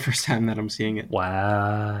 this is the first time that I'm seeing it.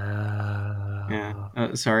 Wow.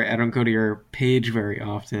 Yeah. Sorry, I don't go to your page very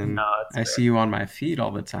often. No, I see you on my feed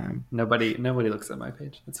all the time. Nobody looks at my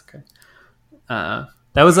page. It's okay.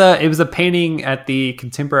 It was a painting at the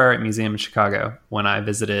Contemporary Art Museum in Chicago when I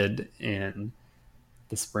visited in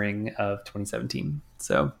the spring of 2017.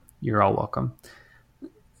 So you're all welcome.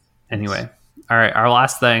 Anyway, all right, our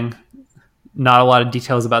last thing. Not a lot of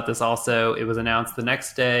details about this. Also, it was announced the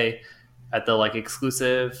next day at the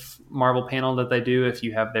exclusive Marvel panel that they do if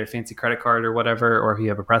you have their fancy credit card or whatever, or if you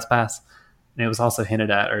have a press pass. And it was also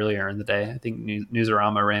hinted at earlier in the day. I think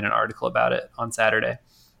Newsarama ran an article about it on Saturday.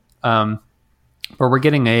 But we're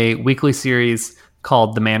getting a weekly series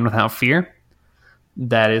called The Man Without Fear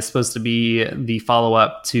that is supposed to be the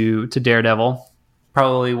follow-up to Daredevil.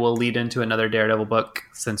 Probably will lead into another Daredevil book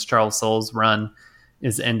since Charles Soule's run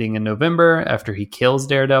is ending in November after he kills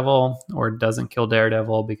Daredevil or doesn't kill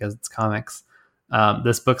Daredevil because it's comics.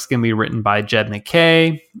 This book's going to be written by Jed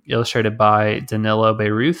MacKay, illustrated by Danilo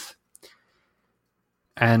Beyruth.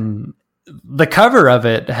 And the cover of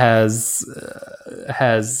it has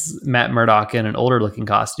Matt Murdock in an older looking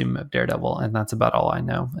costume of Daredevil. And that's about all I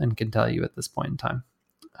know and can tell you at this point in time.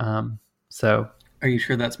 So are you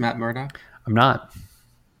sure that's Matt Murdock? I'm not.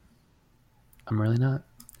 I'm really not.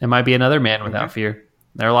 It might be another man without fear.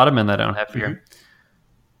 There are a lot of men that don't have fear.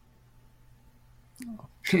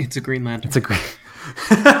 Mm-hmm. It's a Green Lantern. It's a green.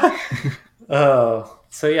 Oh,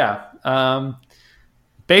 so yeah.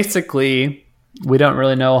 Basically, we don't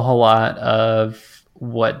really know a whole lot of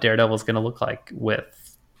what Daredevil is going to look like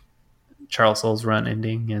with Charles Soule's run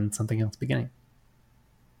ending and something else beginning.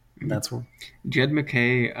 That's where Jed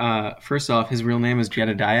MacKay. First off, his real name is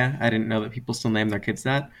Jedediah. I didn't know that people still name their kids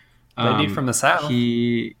that. they do from the South.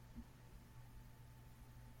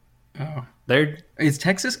 Is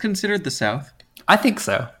Texas considered the South? I think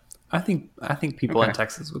so. I think people in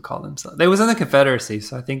Texas would call themselves. They was in the Confederacy,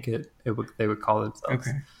 so I think they would call themselves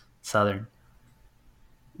Southern.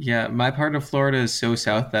 Yeah, my part of Florida is so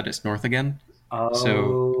south that it's north again. Oh.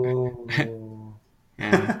 So,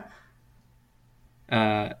 yeah.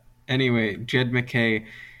 Anyway, Jed MacKay,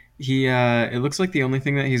 he it looks like the only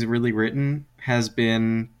thing that he's really written has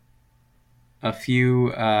been a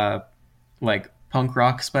few punk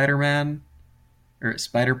rock Spider-Man or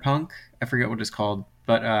Spider-Punk. I forget what it's called,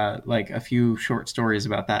 but a few short stories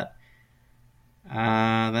about that.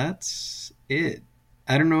 That's it.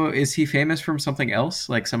 I don't know. Is he famous from something else,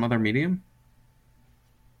 like some other medium?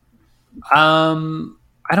 I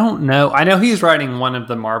don't know. I know he's writing one of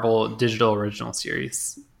the Marvel digital original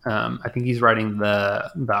series. I think he's writing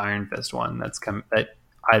the Iron Fist one that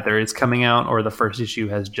either is coming out or the first issue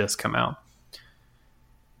has just come out.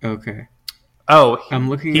 Okay. Oh, I'm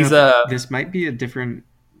looking. This might be a different.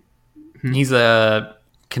 He's a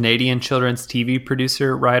Canadian children's TV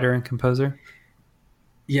producer, writer, and composer.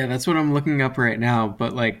 Yeah, that's what I'm looking up right now.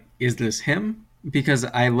 But is this him? Because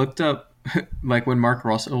I looked up when Mark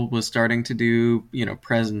Russell was starting to do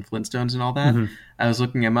Prez and Flintstones and all that. Mm-hmm. I was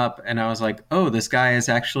looking him up, and I was like, oh, this guy is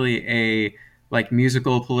actually a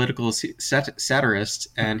musical political satirist,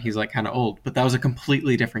 and he's kind of old. But that was a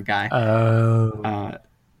completely different guy. Oh.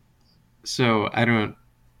 So I don't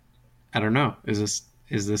know. Is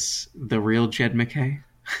this the real Jed MacKay?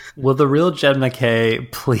 Will the real Jed MacKay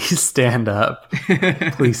please stand up?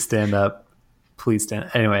 Please stand up. Please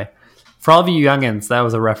stand. Anyway, for all of you youngins, that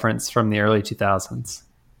was a reference from the early 2000s.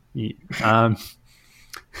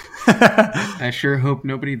 I sure hope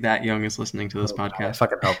nobody that young is listening to this podcast. I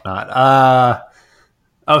fucking hope not.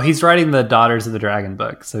 He's writing the Daughters of the Dragon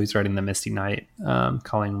book, so he's writing the Misty Knight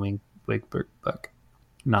Colleen Wigberg book,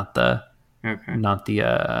 not the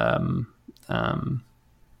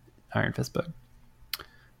Iron Fist book.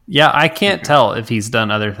 Yeah, I can't tell if he's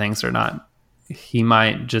done other things or not. He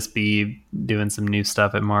might just be doing some new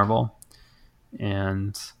stuff at Marvel.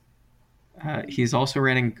 And he's also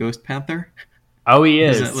writing Ghost Panther. Oh, he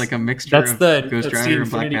is. Is it a mixture of Ghost Rider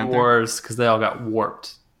and Black Panther? Wars, because they all got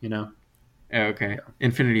warped, Oh, okay.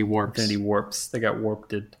 Infinity Warps. Infinity Warps. They got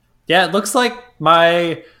warped. Yeah, it looks like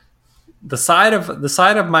my the side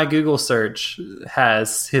of my Google search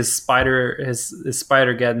has his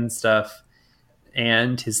Spider-Geddon stuff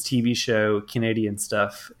and his TV show Canadian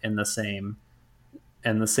stuff in the same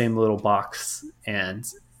little box, and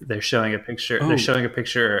they're showing a picture. Oh. They're showing a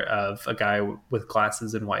picture of a guy with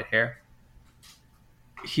glasses and white hair.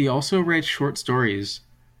 He also writes short stories.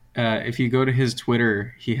 If you go to his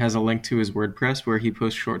Twitter, he has a link to his WordPress where he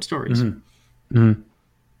posts short stories. Mm-hmm. Mm-hmm.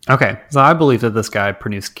 Okay, so I believe that this guy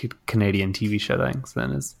produced Canadian TV show things.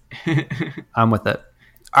 Then I'm with it.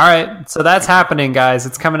 All right, so that's happening, guys.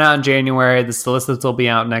 It's coming out in January. The solicits will be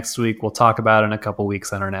out next week. We'll talk about it in a couple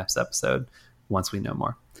weeks on our next episode once we know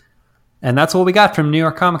more. And that's what we got from New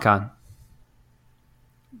York Comic Con.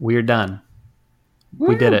 We're done. Woo!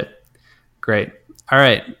 We did it. Great. All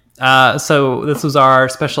right. So this was our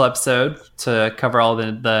special episode to cover all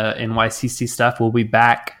the NYCC stuff. We'll be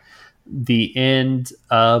back the end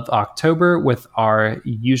of October with our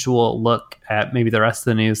usual look at maybe the rest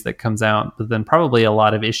of the news that comes out, but then probably a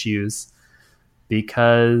lot of issues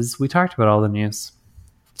because we talked about all the news.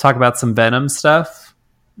 Talk about some Venom stuff.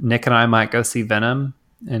 Nick and I might go see Venom,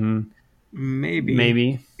 and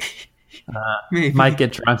maybe. Might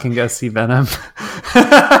get drunk and go see Venom.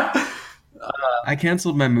 I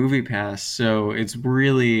canceled my movie pass, so it's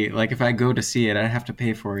really like if I go to see it, I have to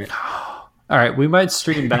pay for it. All right, we might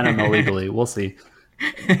stream Venom illegally. We'll see.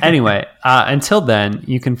 Anyway, until then,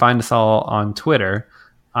 you can find us all on Twitter.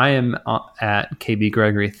 I am at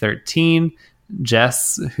KBGregory13.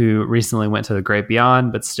 Jess, who recently went to the Great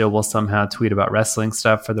Beyond, but still will somehow tweet about wrestling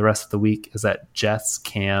stuff for the rest of the week, is at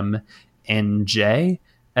JessCamNJ.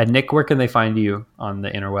 And Nick, where can they find you on the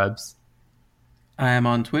interwebs? I am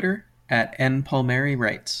on Twitter at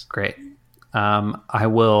NPalmieriWrites. Great. I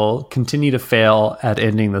will continue to fail at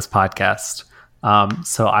ending this podcast.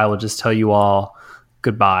 So I will just tell you all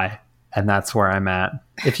goodbye. And that's where I'm at.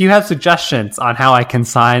 If you have suggestions on how I can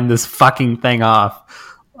sign this fucking thing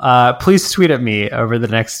off, please tweet at me over the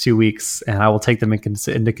next 2 weeks and I will take them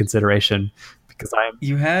into consideration because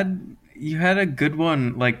You had a good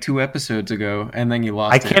one like 2 episodes ago and then you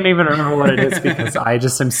lost it. I can't even remember what it is because I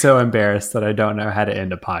just am so embarrassed that I don't know how to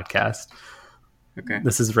end a podcast. Okay.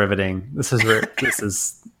 This is riveting.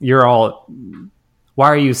 You're all, why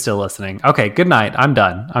are you still listening? Okay, good night. I'm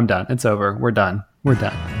done. It's over. We're done.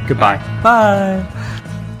 Goodbye. Bye.